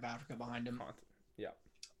 I'm sorry, of Africa behind him. Yeah.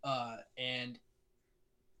 And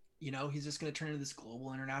he's just going to turn into this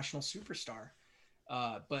global international superstar.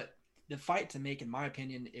 But the fight to make, in my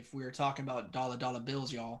opinion, if we were talking about dollar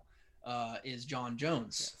bills, y'all, is Jon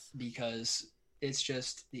Jones, because it's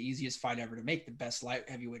just the easiest fight ever to make. The best light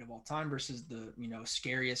heavyweight of all time versus the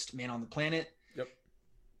scariest man on the planet. Yep.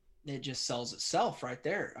 It just sells itself right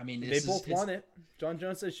there. I mean, they both want it. Jon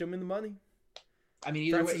Jones says, "Show me the money." I mean,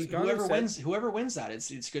 either way, whoever wins that,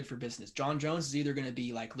 it's good for business. Jon Jones is either going to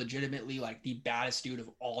be like legitimately like the baddest dude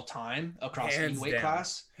of all time across any weight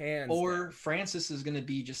class, or Francis is going to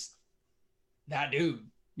be just that dude.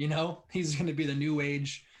 You know, he's going to be the new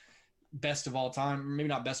age best of all time. Maybe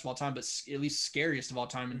not best of all time, but at least scariest of all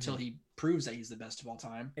time until he proves that he's the best of all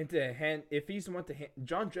time. And if he's the one to hand,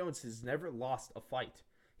 John Jones has never lost a fight.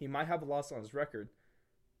 He might have a loss on his record,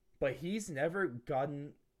 but he's never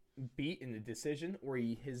gotten beat in a decision, or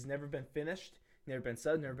he has never been finished, never been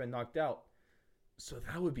subbed, never been knocked out. So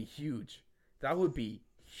that would be huge. That would be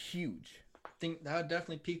huge. I think that would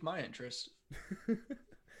definitely pique my interest.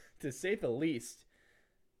 To say the least.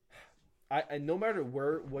 I no matter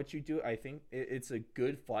what you do, I think it's a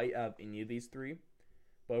good fight out of any of these three.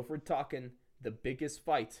 But if we're talking the biggest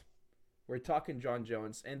fight, we're talking John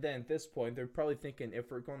Jones. And then at this point, they're probably thinking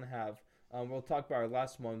if we're going to have, we'll talk about our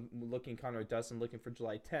last one, looking Connor Dustin, looking for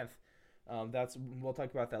July 10th. We'll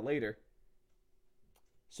talk about that later.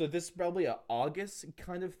 So this is probably an August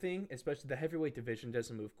kind of thing, especially the heavyweight division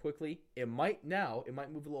doesn't move quickly. It might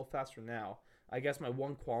move a little faster now. I guess my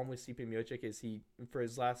one qualm with Stipe Miocic is he, for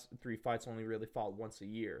his last 3 fights, only really fought once a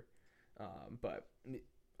year. But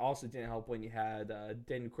also didn't help when you had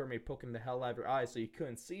Daniel Cormier poking the hell out of your eyes, so you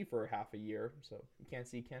couldn't see for half a year. So you can't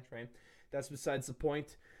see, you can't train. That's besides the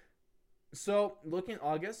point. So looking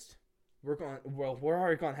August, we're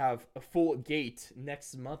already going to have a full gate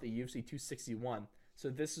next month at UFC 261. So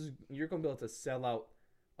you're going to be able to sell out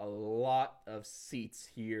a lot of seats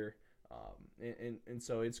here. And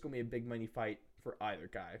so it's going to be a big money fight for either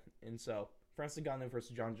guy. And so Francis Ngannou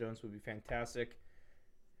versus John Jones would be fantastic.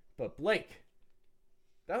 But Blake,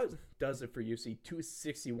 that does it for UFC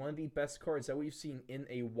 260. One of the best cards that we've seen in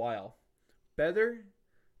a while. Better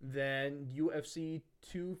than UFC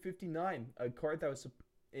 259. A card that was,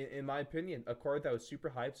 in my opinion, a card that was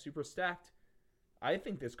super hyped, super stacked. I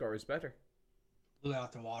think this card is better. Blew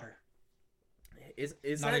out the water. Is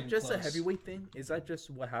that just close. A heavyweight thing? Is that just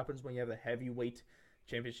what happens when you have a heavyweight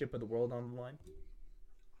championship of the world on the line?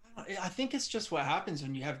 I think it's just what happens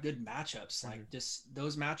when you have good matchups. Like just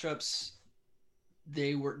those matchups,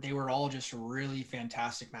 they were all just really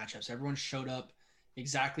fantastic matchups. Everyone showed up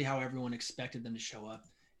exactly how everyone expected them to show up,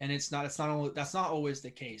 and that's not always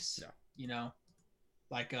the case. No. You know,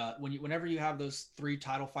 like whenever you have those 3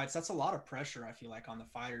 title fights, that's a lot of pressure. I feel like on the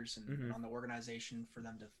fighters and on the organization for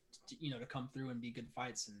them to come through and be good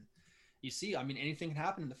fights. And you see, I mean, anything can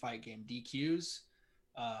happen in the fight game. DQs,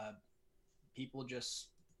 people just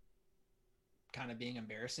kind of being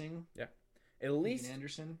embarrassing. Yeah. At least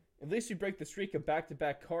you break the streak of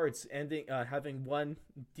back-to-back cards, ending having one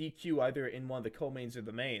DQ either in one of the co-mains or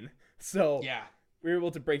the main. So yeah, we were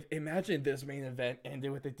able to break. Imagine this main event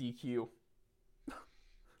ended with a DQ.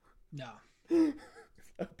 No,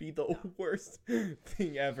 that'd be the worst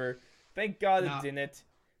thing ever. Thank God it didn't.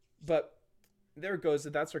 But there it goes.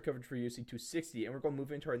 That's our coverage for UFC 260, and we're going to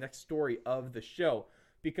move into our next story of the show,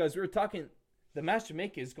 because we were talking the match to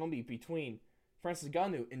make is going to be between Francis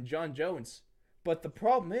Ngannou and John Jones. But the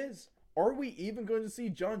problem is, are we even going to see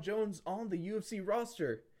John Jones on the UFC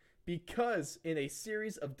roster? Because in a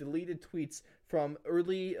series of deleted tweets from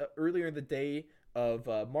earlier in the day of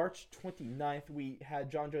March 29th, we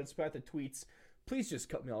had John Jones put out the tweets, "Please just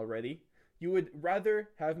cut me already. You would rather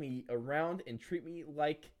have me around and treat me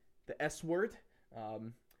like the S word.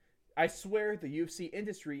 I swear the UFC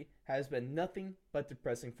industry has been nothing but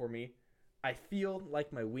depressing for me. I feel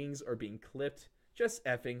like my wings are being clipped. Just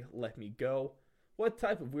effing let me go. What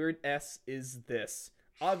type of weird S is this?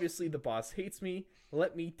 Obviously the boss hates me.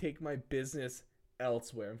 Let me take my business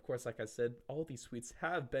elsewhere." Of course, like I said, all these tweets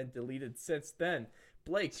have been deleted since then.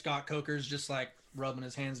 Blake. Scott Coker's just like rubbing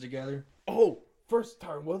his hands together. Oh, first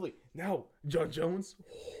Tyron Woodley. Now John Jones.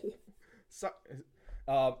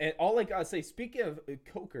 And all I gotta say, speaking of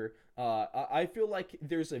Coker, I feel like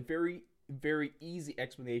there's a very, very easy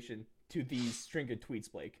explanation to these string of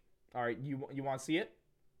tweets, Blake. All right, you want to see it?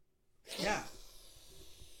 Yeah.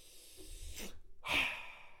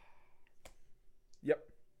 Yep.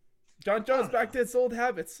 John Jones back to his old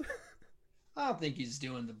habits. I don't think he's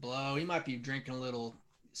doing the blow. He might be drinking a little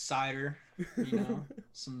cider,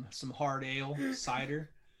 some hard ale cider.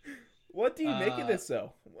 What do you make of this,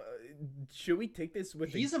 though? Should we take this with...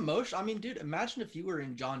 He's emotional. I mean, dude, imagine if you were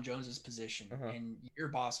in John Jones's position and your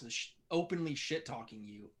boss was openly shit-talking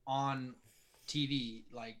you on TV.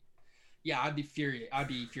 Like, yeah, I'd be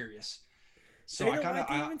furious. So I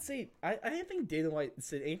didn't think Dana White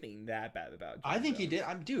said anything that bad about John I think Jones. he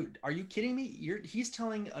did. Dude, are you kidding me? He's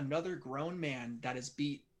telling another grown man that has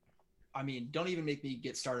beat... I mean, don't even make me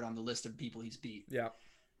get started on the list of people he's beat. Yeah.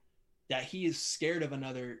 That he is scared of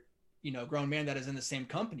another... grown man that is in the same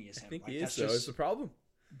company as him. I think he is, so it's a problem.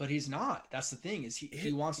 But he's not. That's the thing, is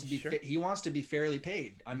he wants to be he wants to be fairly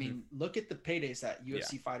paid. I mean, look at the paydays that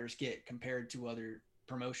UFC fighters get compared to other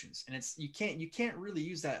promotions. And it's you can't really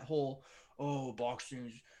use that whole, oh,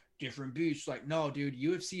 boxing's different beast. Like, no, dude,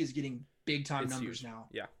 UFC is getting big time numbers huge. now.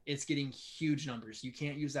 Yeah. It's getting huge numbers. You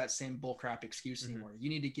can't use that same bullcrap excuse anymore. You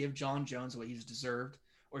need to give John Jones what he's deserved,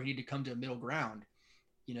 or you need to come to a middle ground,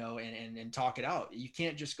 and talk it out. You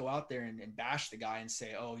can't just go out there and bash the guy and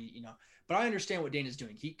say, oh, but I understand what Dana's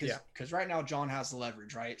doing. Because right now John has the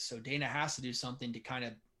leverage, right? So Dana has to do something to kind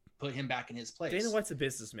of put him back in his place. Dana White's a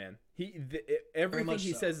businessman. Everything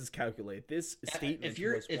he says is calculated. This statement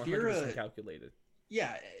was 100% calculated.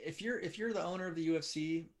 Yeah, if you're the owner of the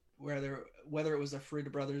UFC, whether it was the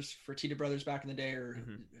Fertitta brothers back in the day, or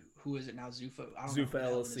who is it now, Zuffa? Zuffa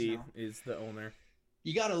LLC is the owner.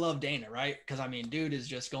 You gotta love Dana, right? Because I mean, dude is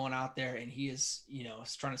just going out there and he is,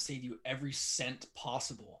 trying to save you every cent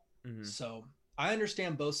possible. So I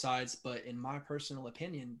understand both sides, but in my personal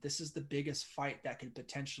opinion, this is the biggest fight that could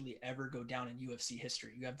potentially ever go down in UFC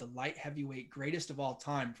history. You have the light heavyweight greatest of all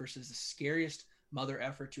time versus the scariest mother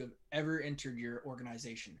effer to have ever entered your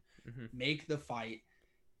organization. Make the fight,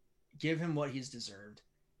 give him what he's deserved,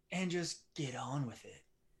 and just get on with it.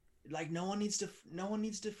 Like, no one needs to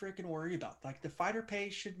freaking worry about, like, the fighter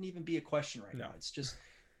pay shouldn't even be a question right now. It's just,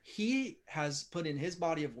 he has put in his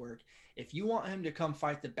body of work. If you want him to come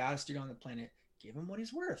fight the baddest dude on the planet, give him what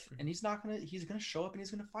he's worth, and he's gonna show up and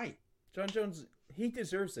he's gonna fight. John Jones, he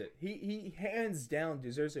deserves it. He hands down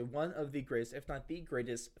deserves it. One of the greatest, if not the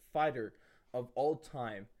greatest fighter of all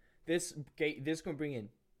time. This going to bring in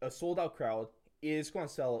a sold out crowd. It's going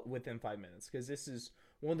to sell it within 5 minutes, because this is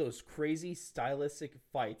one of those crazy stylistic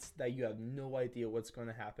fights that you have no idea what's going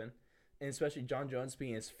to happen. And especially John Jones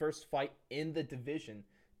being his first fight in the division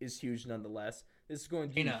is huge nonetheless. This is going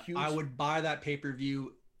to be huge. I would buy that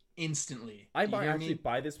pay-per-view instantly. I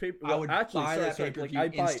buy this pay-per-view. Well,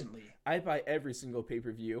 instantly. I buy every single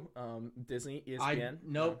pay-per-view. Disney,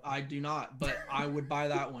 ESPN. I do not, but I would buy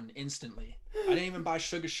that one instantly. I didn't even buy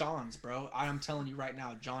Sugar Sean's, bro. I am telling you right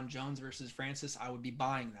now, John Jones versus Francis, I would be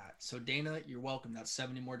buying that. So Dana, you're welcome. That's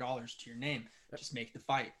 $70 more to your name. Just make the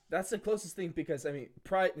fight. That's the closest thing, because I mean,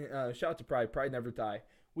 Pride. Shout out to Pride. Pride never die.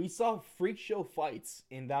 We saw freak show fights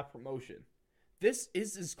in that promotion. This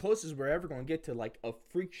is as close as we're ever going to get to like a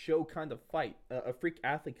freak show kind of fight, a freak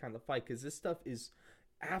athlete kind of fight, because this stuff is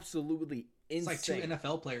absolutely insane. It's like two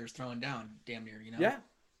NFL players throwing down, damn near.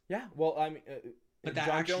 Yeah. Well, I mean, but that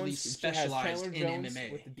John actually Jones specialized in Jones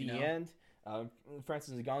MMA with the D end.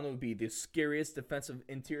 Francis Ngannou would be the scariest defensive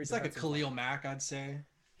interior. It's like a Khalil Mack, I'd say.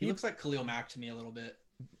 He looks like Khalil Mack to me a little bit.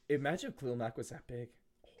 Imagine if Khalil Mack was that big.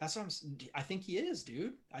 That's what I think he is,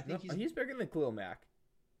 dude. I think he's bigger than Khalil Mack.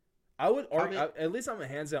 I would argue, at least on my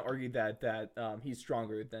hands down, argue that he's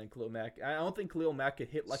stronger than Khalil Mack. I don't think Khalil Mack could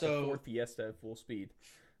hit like a Ford Fiesta at full speed.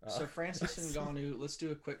 So Francis Ngannou, let's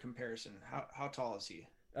do a quick comparison. How tall is he?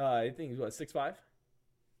 I think he's 6'5".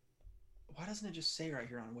 Why doesn't it just say right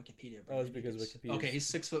here on Wikipedia, bro? Oh, it's because Wikipedia. Okay, he's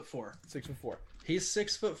 6'4". 6'4". He's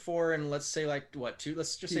 6'4", and let's say like what?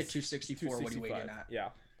 Let's just say 264. What are you weighing at? Yeah.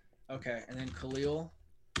 Okay, and then Khalil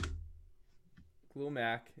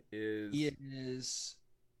Mack is. He is.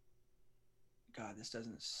 God, this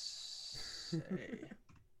doesn't say.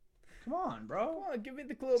 Come on, bro. Come on, give me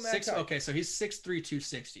the Khalil Mack. Okay, so he's 6'3",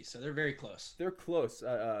 260. So they're very close. They're close.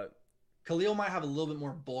 Khalil might have a little bit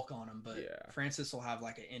more bulk on him, but Francis will have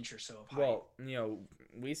like an inch or so of height. Well,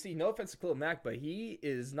 we see, no offense to Khalil Mack, but he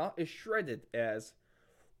is not as shredded as.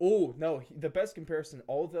 Oh no, the best comparison.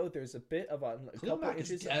 Although there's a bit of a Khalil Mack is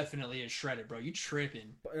definitely as shredded, bro. You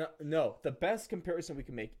tripping? No, the best comparison we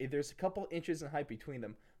can make. There's a couple inches in height between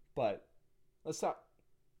them, but let's talk.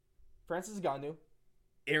 Francis Ngannou,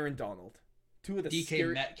 Aaron Donald, two of the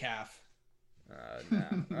DK Metcalf.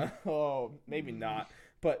 Nah. Oh, maybe not.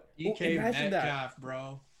 But DK Metcalf,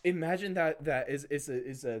 bro. Imagine that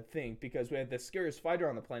is a thing, because we had the scariest fighter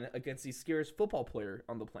on the planet against the scariest football player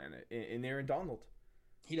on the planet in Aaron Donald.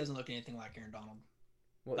 He doesn't look anything like Aaron Donald.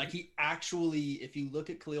 Well, like he actually, if you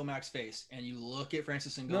look at Khalil Mack's face and you look at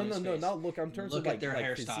Francis Ngannou's face, not look. I'm terms look of at their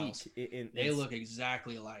hairstyles. They look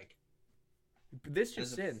exactly alike. This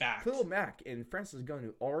just in: Khalil Mack and Francis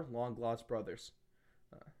Ngannou are long-lost brothers.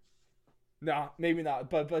 No, maybe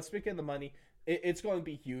not. But speaking of the money, it's going to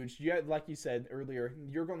be huge. Like you said earlier,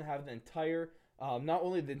 you're going to have the entire, not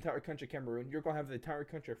only the entire country of Cameroon, you're going to have the entire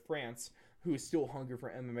country of France, who is still hungry for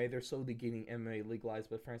MMA. They're slowly getting MMA legalized,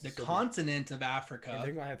 but France. The continent of Africa. And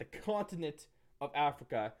they're going to have the continent of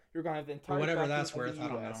Africa. You're going to have the entire. For whatever that's worth, I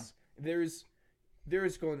don't know.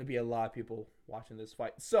 There's going to be a lot of people watching this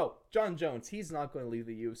fight. So John Jones, he's not going to leave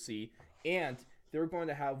the UFC, and they're going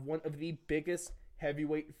to have one of the biggest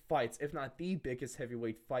heavyweight fights, if not the biggest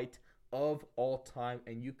heavyweight fight of all time,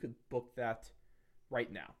 and you could book that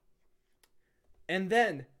right now. And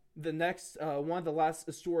then the next, one of the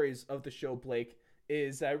last stories of the show, Blake,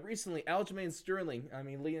 is that recently Aljamain Sterling, I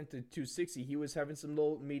mean, leading to 260, he was having some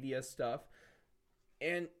little media stuff,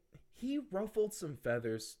 and he ruffled some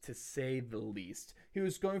feathers to say the least. He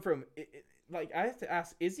was going from, like, I have to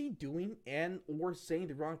ask, is he doing and or saying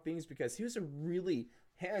the wrong things? Because he was a really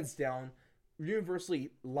hands down,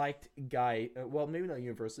 universally liked guy. Well, maybe not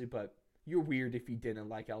universally, but you're weird if you didn't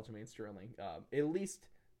like Aljamain Sterling. At least,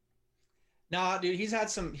 Nah, dude, he's had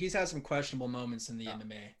some questionable moments in the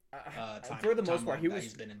MMA. for the most part, he was.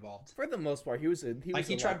 He's been involved. For the most part, he was Like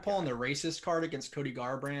he tried pulling the racist card against Cody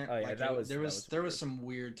Garbrandt. Oh yeah, like there was weird. some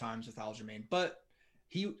weird times with Aljamain, but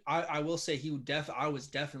I will say I was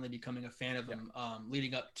definitely becoming a fan of him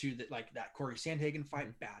leading up to that Corey Sandhagen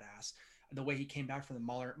fight. Badass. The way he came back from the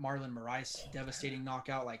Marlon Moraes devastating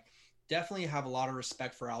knockout, like definitely have a lot of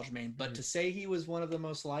respect for Aljamain. But to say he was one of the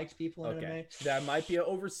most liked people in MMA, that might be an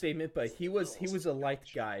overstatement, but he was a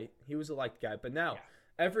liked guy. He was a liked guy. But now,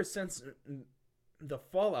 ever since the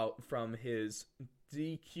fallout from his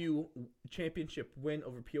DQ championship win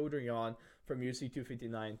over Petr Yan from UFC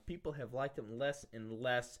 259, people have liked him less and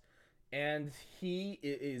less, and he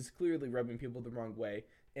is clearly rubbing people the wrong way.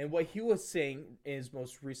 And what he was saying in his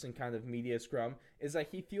most recent kind of media scrum is that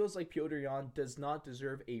he feels like Petr Yan does not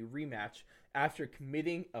deserve a rematch after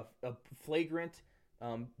committing a flagrant,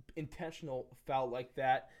 intentional foul like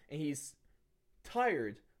that, and he's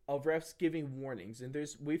tired of refs giving warnings. And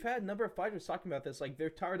we've had a number of fighters talking about this, like they're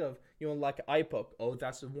tired of, like an eye poke. Oh,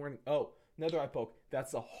 that's a warning. Oh, another eye poke.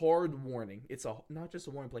 That's a hard warning. It's not just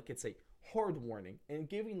a warning, like it's a hard warning, and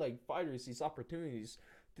giving like fighters these opportunities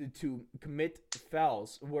to commit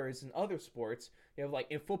fouls. Whereas in other sports, you have like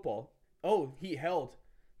in football, oh, he held.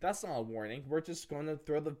 That's not a warning. We're just going to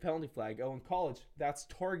throw the penalty flag. Oh, in college, that's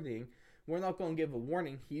targeting. We're not going to give a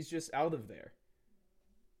warning. He's just out of there.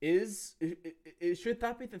 Should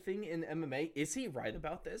that be the thing in MMA? Is he right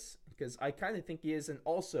about this? Because I kind of think he is. And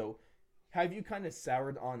also, have you kind of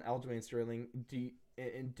soured on Aljamain Sterling?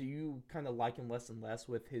 Do you kind of like him less and less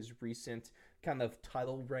with his recent kind of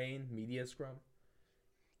title reign media scrum?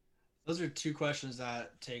 those are two questions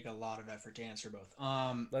that take a lot of effort to answer both.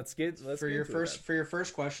 Let's get for your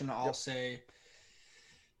first question, I'll say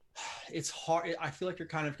it's hard. I feel like you're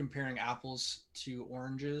kind of comparing apples to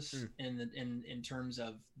oranges in terms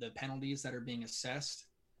of the penalties that are being assessed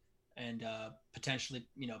and potentially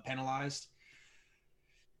penalized.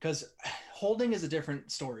 Because holding is a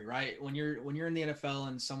different story, right? When you're in the NFL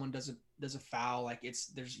and someone does a foul, like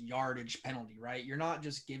there's yardage penalty, right? You're not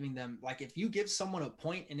just giving them, like, if you give someone a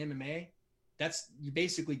point in MMA, you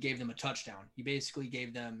basically gave them a touchdown. You basically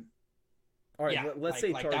gave them. All right, let's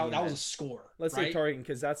say targeting. That was a score. Let's say targeting,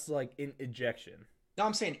 because that's like an ejection. No,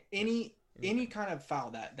 I'm saying any kind of foul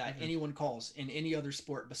that anyone calls in any other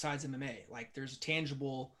sport besides MMA, like there's a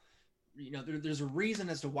tangible. There's a reason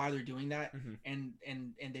as to why they're doing that, and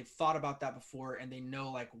they've thought about that before, and they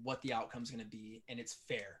know like what the outcome's going to be, and it's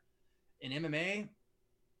fair. In MMA,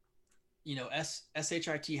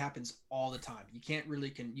 SHIT happens all the time. You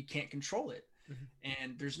can't control it,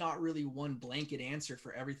 and there's not really one blanket answer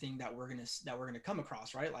for everything that we're gonna come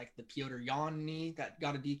across, right? Like the Petr Yan knee that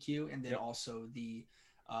got a DQ, and then also the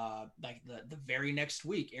the very next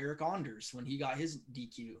week, Eric Anders, when he got his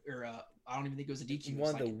DQ, or I don't even think it was a DQ.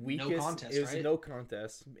 One of the weakest. No contest, it was no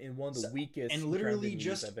contest in one of the weakest. And literally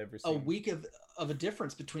just I've ever seen. A week of a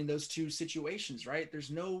difference between those two situations, right?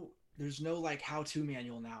 There's no like how-to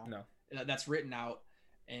manual now. No. That's written out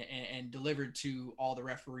and delivered to all the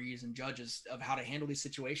referees and judges of how to handle these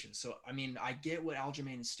situations. So, I mean, I get what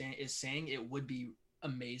Aljamain is saying. It would be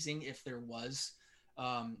amazing if there was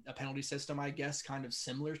a penalty system, I guess, kind of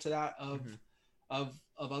similar to that of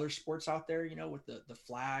other sports out there, with the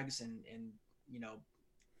flags and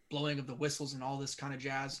blowing of the whistles and all this kind of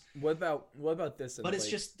jazz. What about this? But it's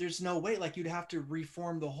just, there's no way, like, you'd have to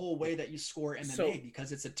reform the whole way that you score MMA,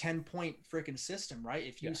 because it's a 10-point freaking system, right?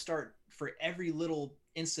 If you start, for every little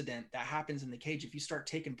incident that happens in the cage, if you start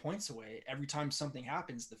taking points away every time something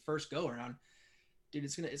happens, the first go around, dude,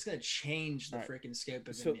 it's gonna change the freaking scope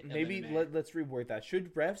of so maybe let's reword that.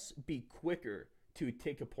 Should refs be quicker to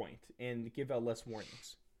take a point and give out less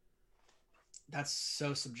warnings? That's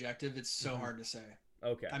so subjective. It's so hard to say.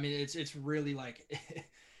 Okay. I mean, it's really like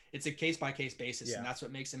it's a case by case basis, and that's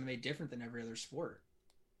what makes MMA different than every other sport.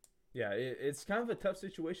 Yeah, it's kind of a tough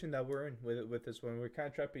situation that we're in with this one. We're kind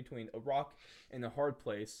of trapped between a rock and a hard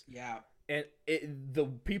place. Yeah. And the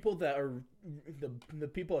people that are the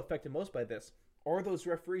people affected most by this are those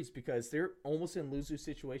referees, because they're almost in a lose-lose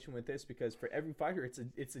situation with this, because for every fighter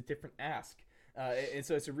it's a different ask. And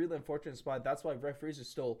so it's a really unfortunate spot. That's why referees are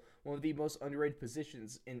still one of the most underrated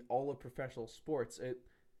positions in all of professional sports.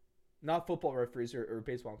 Not football referees or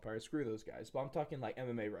baseball umpires. Screw those guys. But I'm talking like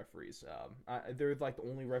MMA referees. They're like the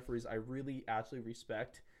only referees I really actually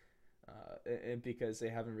respect, and because they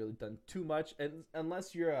haven't really done too much. And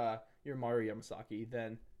unless you're Mario Yamasaki,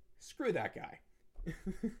 then screw that guy.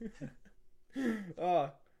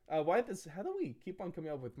 Why this? How do we keep on coming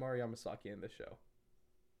up with Mario Yamasaki in this show?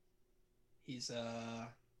 He's I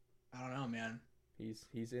don't know, man.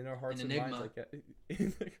 He's in our hearts An and minds.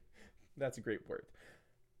 Like, that's a great word.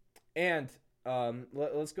 And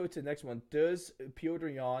let's go to the next one. Does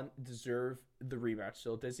Petr Yan deserve the rematch?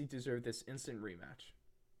 So does he deserve this instant rematch?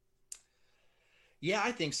 Yeah,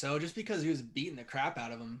 I think so. Just because he was beating the crap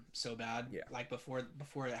out of him so bad, Yeah. like before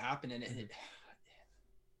it happened, and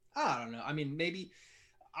I don't know. I mean, maybe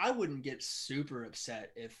I wouldn't get super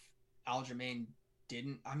upset if Aljamain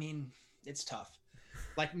didn't. I mean, it's tough.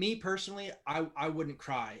 Like me personally, I wouldn't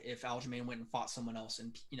cry if Aljamain went and fought someone else,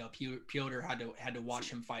 and Petr had to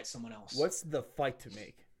watch him fight someone else. What's the fight to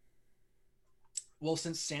make? Well,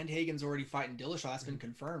 since Sandhagen's already fighting Dillashaw, that's been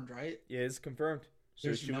confirmed, right? Yeah, it's confirmed. So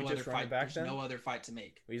There's should no we other just run fight. it back There's then? no other fight to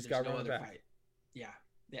make. We just There's got no run it other back. fight. Yeah,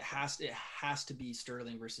 it has to be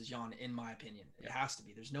Sterling versus Yan, in my opinion. It has to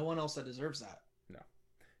be. There's no one else that deserves that.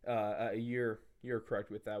 No, you're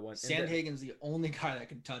correct with that one. Sandhagen's the only guy that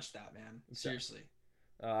can touch that, man. Seriously.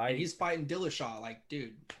 And he's fighting Dillashaw. Like,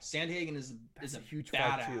 dude, Sandhagen is a huge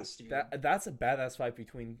badass, fight too. dude. That's a badass fight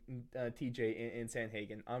between TJ and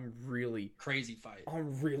Sandhagen. Crazy fight.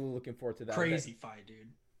 I'm really looking forward to that. Crazy fight,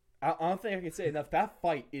 dude. I don't think I can say enough. That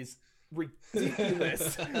fight is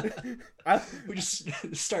ridiculous. We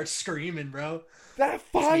just start screaming, bro. That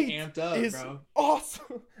fight amped up, is bro.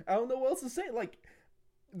 Awesome. I don't know what else to say. Like,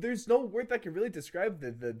 there's no word that can really describe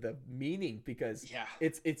the meaning, because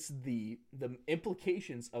it's the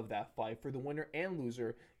implications of that fight for the winner and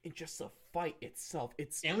loser in just the fight itself.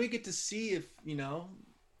 And we get to see if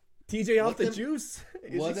TJ off the juice.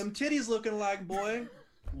 What them titties looking like, boy?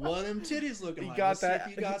 What them titties looking like? Got that.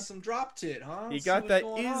 See if you got some drop tit, huh? You got that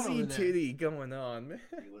Izzy titty going on, man.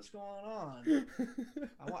 See what's going on.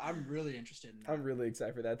 I'm really interested in that. I'm really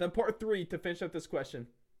excited for that. Then part 3, to finish up this question.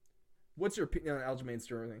 What's your opinion on Aljamain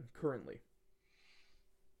Sterling currently?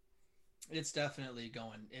 It's definitely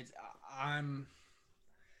going. I'm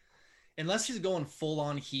unless he's going full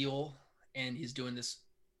on heel and he's doing this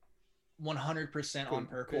 100% on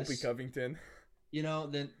purpose. Colby Covington.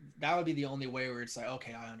 Then that would be the only way where it's like,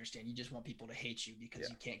 okay, I understand. You just want people to hate you because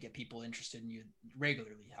you can't get people interested in you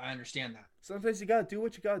regularly. I understand that. Sometimes you gotta do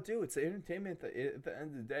what you gotta do. It's entertainment at the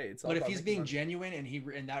end of the day. It's all but if about he's being money. genuine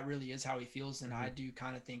and that really is how he feels, then I do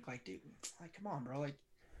kind of think like, dude, like, come on, bro. Like,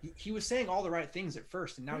 he was saying all the right things at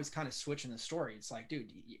first, and now he's kind of switching the story. It's like,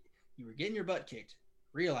 dude, you were getting your butt kicked.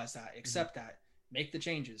 Realize that. Accept that. Make the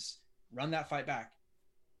changes. Run that fight back.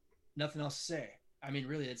 Nothing else to say. I mean,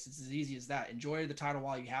 really, it's as easy as that. Enjoy the title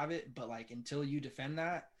while you have it, but like until you defend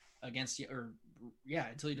that against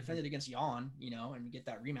until you defend it against Yan, and get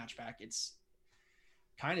that rematch back, it's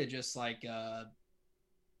kind of just like I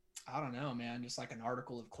don't know, man, just like an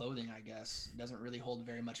article of clothing, I guess. It doesn't really hold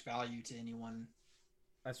very much value to anyone.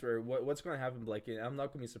 I swear, what's going to happen, Blake? I'm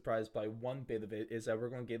not going to be surprised by one bit of it is that we're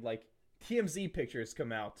going to get like TMZ pictures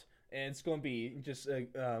come out. And it's going to be just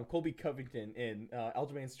Colby Covington and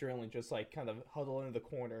Aljamain Sterling just like kind of huddle into the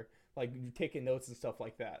corner, like taking notes and stuff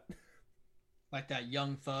like that. Like that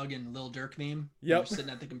Young Thug and Lil Durk meme? Yep. Sitting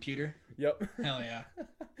at the computer? Yep. Hell yeah.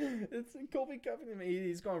 It's Colby Covington.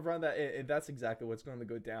 He's going to run that, and that's exactly what's going to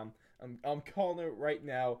go down. I'm calling it right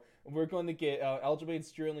now. We're going to get Aljamain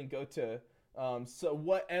Sterling go to so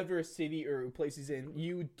whatever city or place he's in.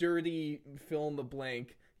 You dirty fill in the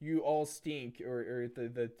blank. You all stink, or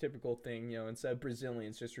the typical thing, instead of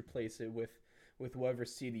Brazilians, just replace it with whatever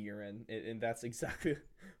city you're in, and that's exactly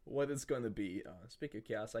what it's going to be. Speaking of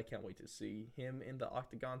chaos, I can't wait to see him in the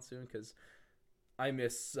octagon soon, because I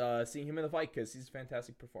miss seeing him in the fight, because he's a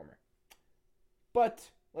fantastic performer. But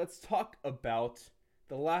let's talk about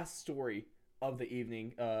the last story of the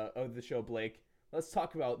evening, of the show, Blake. Let's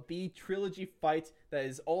talk about the trilogy fight that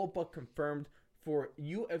is all but confirmed for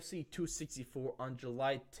UFC 264 on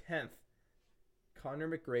July 10th. Conor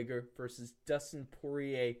McGregor versus Dustin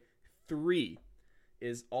Poirier 3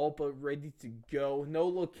 is all but ready to go. No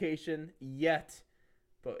location yet.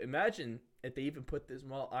 But imagine if they even put this.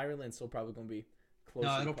 Well, Ireland's still probably going to be close.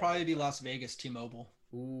 No, it'll probably be Las Vegas, T-Mobile.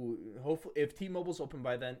 Ooh, hopefully, if T-Mobile's open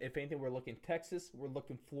by then, if anything, we're looking Texas, we're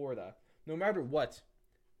looking Florida. No matter what,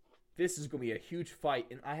 this is going to be a huge fight.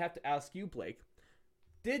 And I have to ask you, Blake,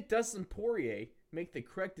 did Dustin Poirier make the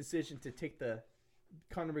correct decision to take the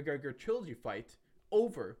Conor McGregor trilogy fight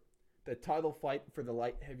over the title fight for the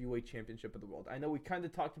light heavyweight championship of the world. I know we kind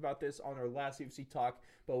of talked about this on our last UFC talk,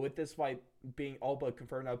 but with this fight being all but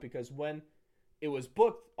confirmed out, because when it was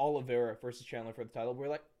booked, Oliveira versus Chandler for the title, we're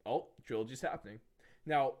like, oh, trilogy's happening.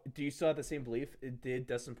 Now, do you still have the same belief? Did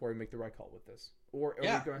Dustin Poirier make the right call with this? Or are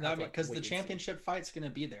Yeah, we going to have to, because the championship fight's going to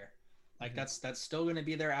be there. Like that's still going to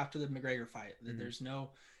be there after the McGregor fight. There's no,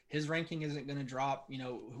 his ranking isn't going to drop. You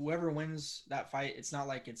know, whoever wins that fight, it's not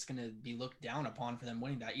like it's going to be looked down upon for them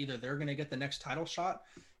winning that. Either they're going to get the next title shot,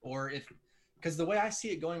 or because the way I see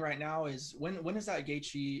it going right now is when is that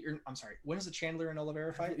Gaethje? When is the Chandler and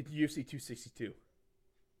Oliveira fight? UFC 262.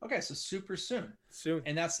 Okay, so super soon.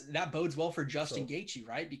 And that bodes well for Justin Gaethje,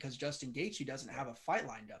 right? Because Justin Gaethje doesn't have a fight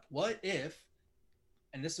lined up. What if?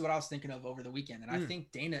 And this is what I was thinking of over the weekend, and I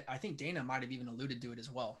think Dana might have even alluded to it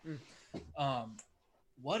as well.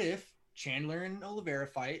 What if Chandler and Oliveira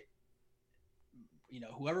fight? You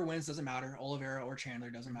know, whoever wins doesn't matter. Oliveira or Chandler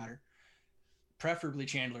doesn't matter. Preferably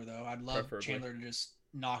Chandler, though. I'd love Chandler to just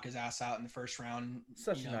knock his ass out in the first round.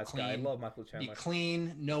 Such a nice guy. I love Michael Chandler. Be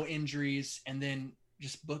clean, no injuries, and then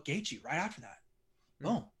just book Gaethje right after that.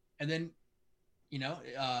 Boom. And then,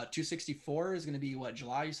 264 is going to be what,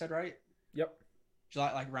 July, you said, right? Yep.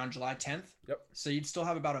 July, like around July 10th. Yep. So you'd still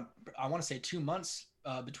have about I want to say 2 months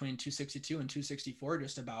between 262 and 264,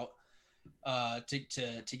 just about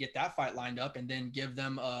to get that fight lined up, and then give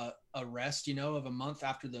them a rest, of a month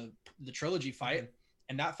after the trilogy fight.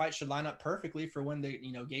 And that fight should line up perfectly for when the,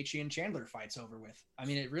 Gaethje and Chandler fight's over with. I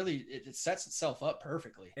mean, it sets itself up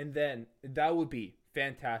perfectly. And then that would be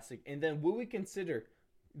fantastic. And then will we consider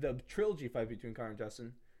the trilogy fight between Conor and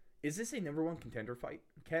Dustin? Is this a number one contender fight?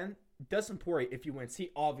 Can Dustin Poirier, if he wins, he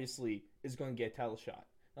obviously is going to get a title shot,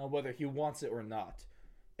 whether he wants it or not.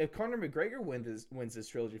 If Conor McGregor wins this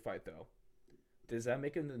trilogy fight, though, does that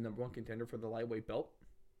make him the number one contender for the lightweight belt?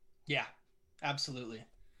 Yeah, absolutely.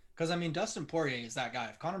 Because, I mean, Dustin Poirier is that guy.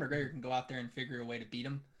 If Conor McGregor can go out there and figure a way to beat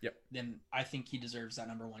him, then I think he deserves that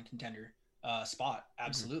number one contender spot.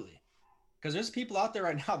 Absolutely. Because there's people out there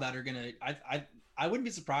right now that are going to – I wouldn't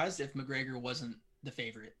be surprised if McGregor wasn't the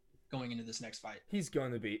favorite going into this next fight. He's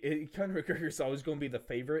going to be. Conor McGregor's always going to be the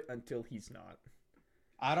favorite until he's not.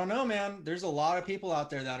 I don't know, man. There's a lot of people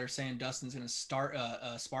out there that are saying Dustin's going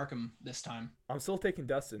to spark him this time. I'm still taking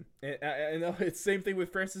Dustin. And I know it's the same thing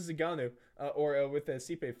with Francis Ngannou or with the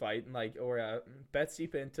Stipe fight, bet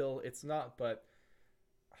Stipe until it's not. But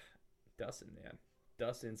Dustin, man,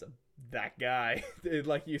 Dustin's that guy,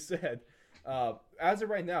 like you said. As of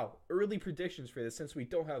right now, early predictions for this, since we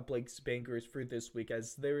don't have Blake's Bangers for this week,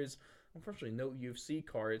 as there is unfortunately no UFC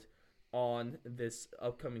card on this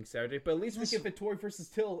upcoming Saturday, but at least we get Vettori versus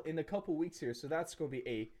Till in a couple weeks here, so that's going to be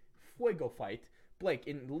a fuego fight. Blake,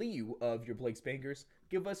 in lieu of your Blake's Bangers,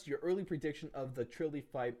 give us your early prediction of the trilogy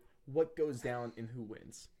fight, what goes down and who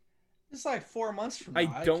wins. It's like 4 months from now.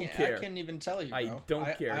 I don't care. I can't even tell you, bro. I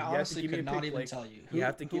don't care. I honestly could not even tell you.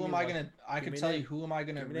 Who am I going to – I can tell you who am I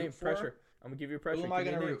going to root for. Pressure. I'm going to give you a pressure. Who am I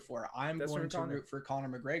going to root for? I'm going to Connor. root for Conor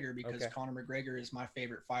McGregor because Conor McGregor is my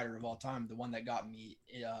favorite fighter of all time, the one that got me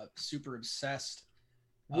super obsessed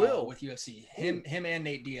with UFC. Him and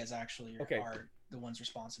Nate Diaz actually are the ones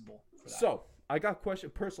responsible for that. So, I got a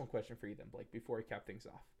personal question for you then, Blake, before I cap things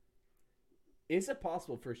off. Is it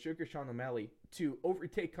possible for Sugar Sean O'Malley to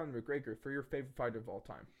overtake Conor McGregor for your favorite fighter of all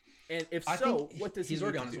time? And if so, what does he do? He's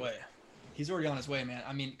already on his way. He's already on his way, man.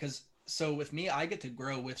 I mean, because so with me, I get to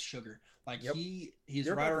grow with Sugar. Like he's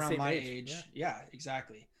You're right around my age. Yeah,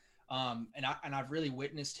 exactly. And I've really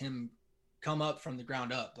witnessed him come up from the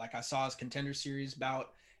ground up. Like I saw his Contender Series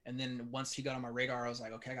bout, and then once he got on my radar, I was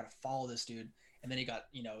like, okay, I got to follow this dude. And then he got,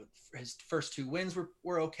 his first 2 wins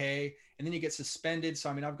were okay. And then he gets suspended. So,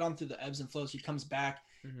 I mean, I've gone through the ebbs and flows. He comes back.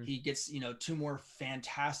 Mm-hmm. He gets, 2 more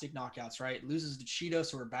fantastic knockouts, right? Loses to Cheeto,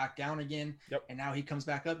 so we're back down again. Yep. And now he comes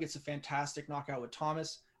back up, gets a fantastic knockout with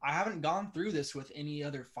Thomas. I haven't gone through this with any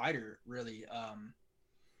other fighter, really.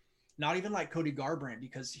 Not even like Cody Garbrandt,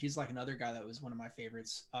 because he's like another guy that was one of my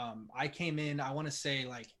favorites. I came in, I want to say,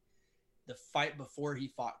 like, the fight before he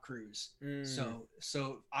fought Cruz.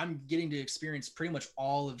 So I'm getting to experience pretty much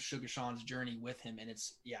all of Sugar Sean's journey with him. And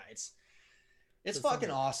it's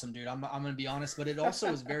fucking awesome, dude. I'm going to be honest, but it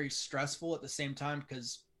also is very stressful at the same time.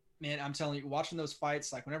 Cause man, I'm telling you, watching those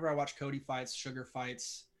fights, like whenever I watch Cody fights, Sugar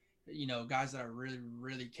fights, guys that I really,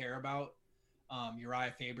 really care about,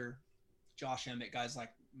 Uriah Faber, Josh Emmett, guys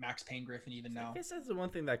like Max Payne Griffin, even now. I guess that's the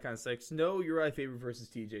one thing that kind of sucks. No Uriah Faber versus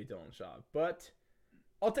TJ Dillashaw, but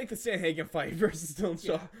I'll take the Sandhagen fight versus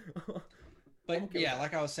Dillashaw. Yeah. But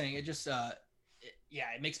like I was saying, it just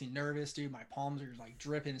it makes me nervous, dude. My palms are like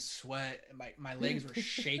dripping sweat. My legs were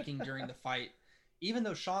shaking during the fight. even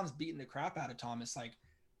though Sean's beating the crap out of Thomas, like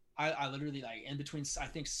I literally like in between. I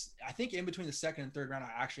think in between the second and third round,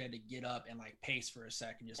 I actually had to get up and like pace for a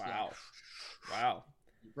second, just Wow. be like, Wow.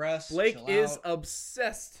 breath. Blake is out.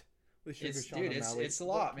 obsessed with Sugar It's Sean dude, O'Malley. it's a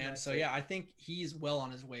What lot, can man. I So say? yeah, I think he's well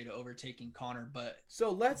on his way to overtaking Connor. But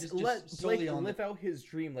So let's Just let solely Blake on live out his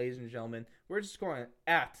dream, ladies and gentlemen. We're just going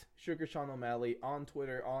at Sugar Sean O'Malley on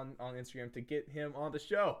Twitter, on Instagram to get him on the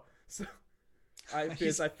show. So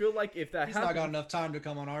because I feel like if that he's happens, not got enough time to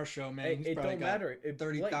come on our show, man. He's it probably don't got matter.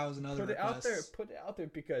 30,000 other put it out there. requests. Put it out there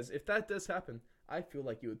because if that does happen, I feel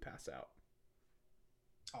like you would pass out.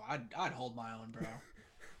 Oh, I'd hold my own, bro.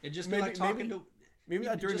 It'd just be Maybe- like talking maybe- to. Maybe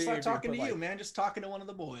not during Just the like interview, talking but to you, like, man. Just talking to one of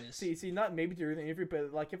the boys. See, not maybe during the interview,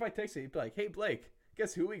 but like if I text you, you'd be like, "Hey Blake,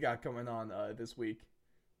 guess who we got coming on this week?"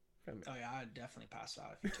 Oh yeah, I'd definitely pass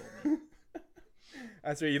out if you told me.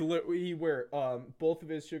 That's right. He wear both of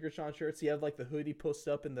his Sugar Sean shirts. He had like the hoodie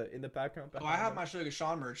posted up in the background. Oh, I have my Sugar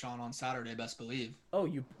Sean merch on Saturday. Best believe. Oh,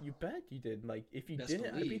 you bet you did. Like if you Best didn't,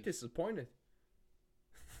 I'd be believe. disappointed.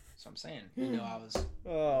 That's what I'm saying. You know, I was.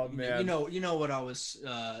 Oh man. You know what I was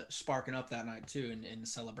sparking up that night too in the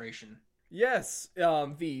celebration. Yes.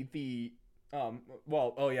 Well,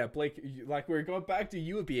 oh yeah, Blake. Like we're going back to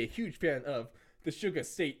you would be a huge fan of the Sugar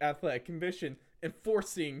State Athletic Commission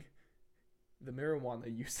enforcing the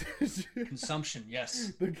marijuana usage. Consumption,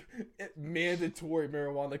 yes. The mandatory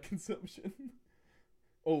marijuana consumption.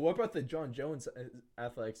 Oh, what about the John Jones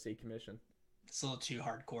Athletic State Commission? It's a little too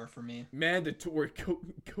hardcore for me. Mandatory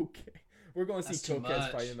cocaine. We're going to That's see too cokeheads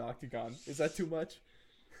much. fight in the octagon. Is that too much?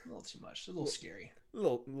 A little too much. A little scary. A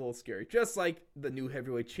little scary. Just like the new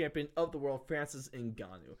heavyweight champion of the world, Francis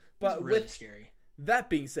Ngannou. But It's really with scary. that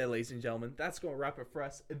being said, ladies and gentlemen, that's going to wrap it for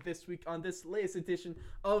us this week on this latest edition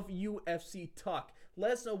of UFC Talk.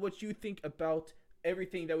 Let us know what you think about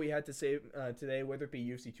everything that we had to say today, whether it be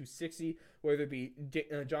UFC 260, whether it be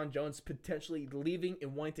John Jones potentially leaving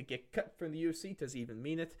and wanting to get cut from the UFC. Does he even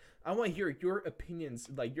mean it? I want to hear your opinions,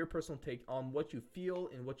 like your personal take on what you feel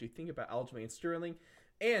and what you think about Aljamain Sterling.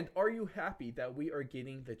 And are you happy that we are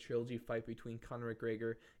getting the trilogy fight between Conor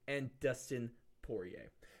McGregor and Dustin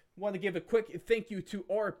Poirier? Want to give a quick thank you to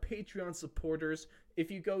our Patreon supporters.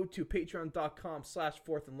 If you go to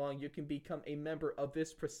patreon.com/fourthandlong, you can become a member of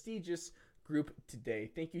this prestigious group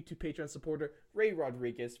today. Thank you to Patreon supporter Ray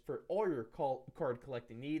Rodriguez for all your card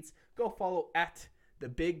collecting needs. Go follow at the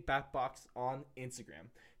Big Bat Box on Instagram.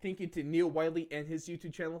 Thank you to Neil Wiley and his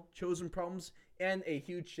YouTube channel, Chosen Problems, and a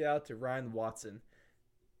huge shout out to Ryan Watson.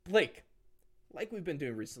 Blake, like we've been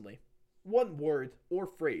doing recently, one word or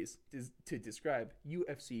phrase to describe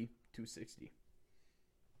UFC 260.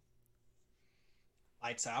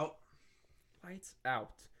 Lights out. Lights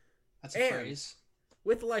out. That's a And phrase.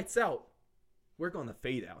 with lights out, we're going to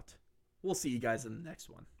fade out. We'll see you guys in the next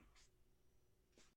one.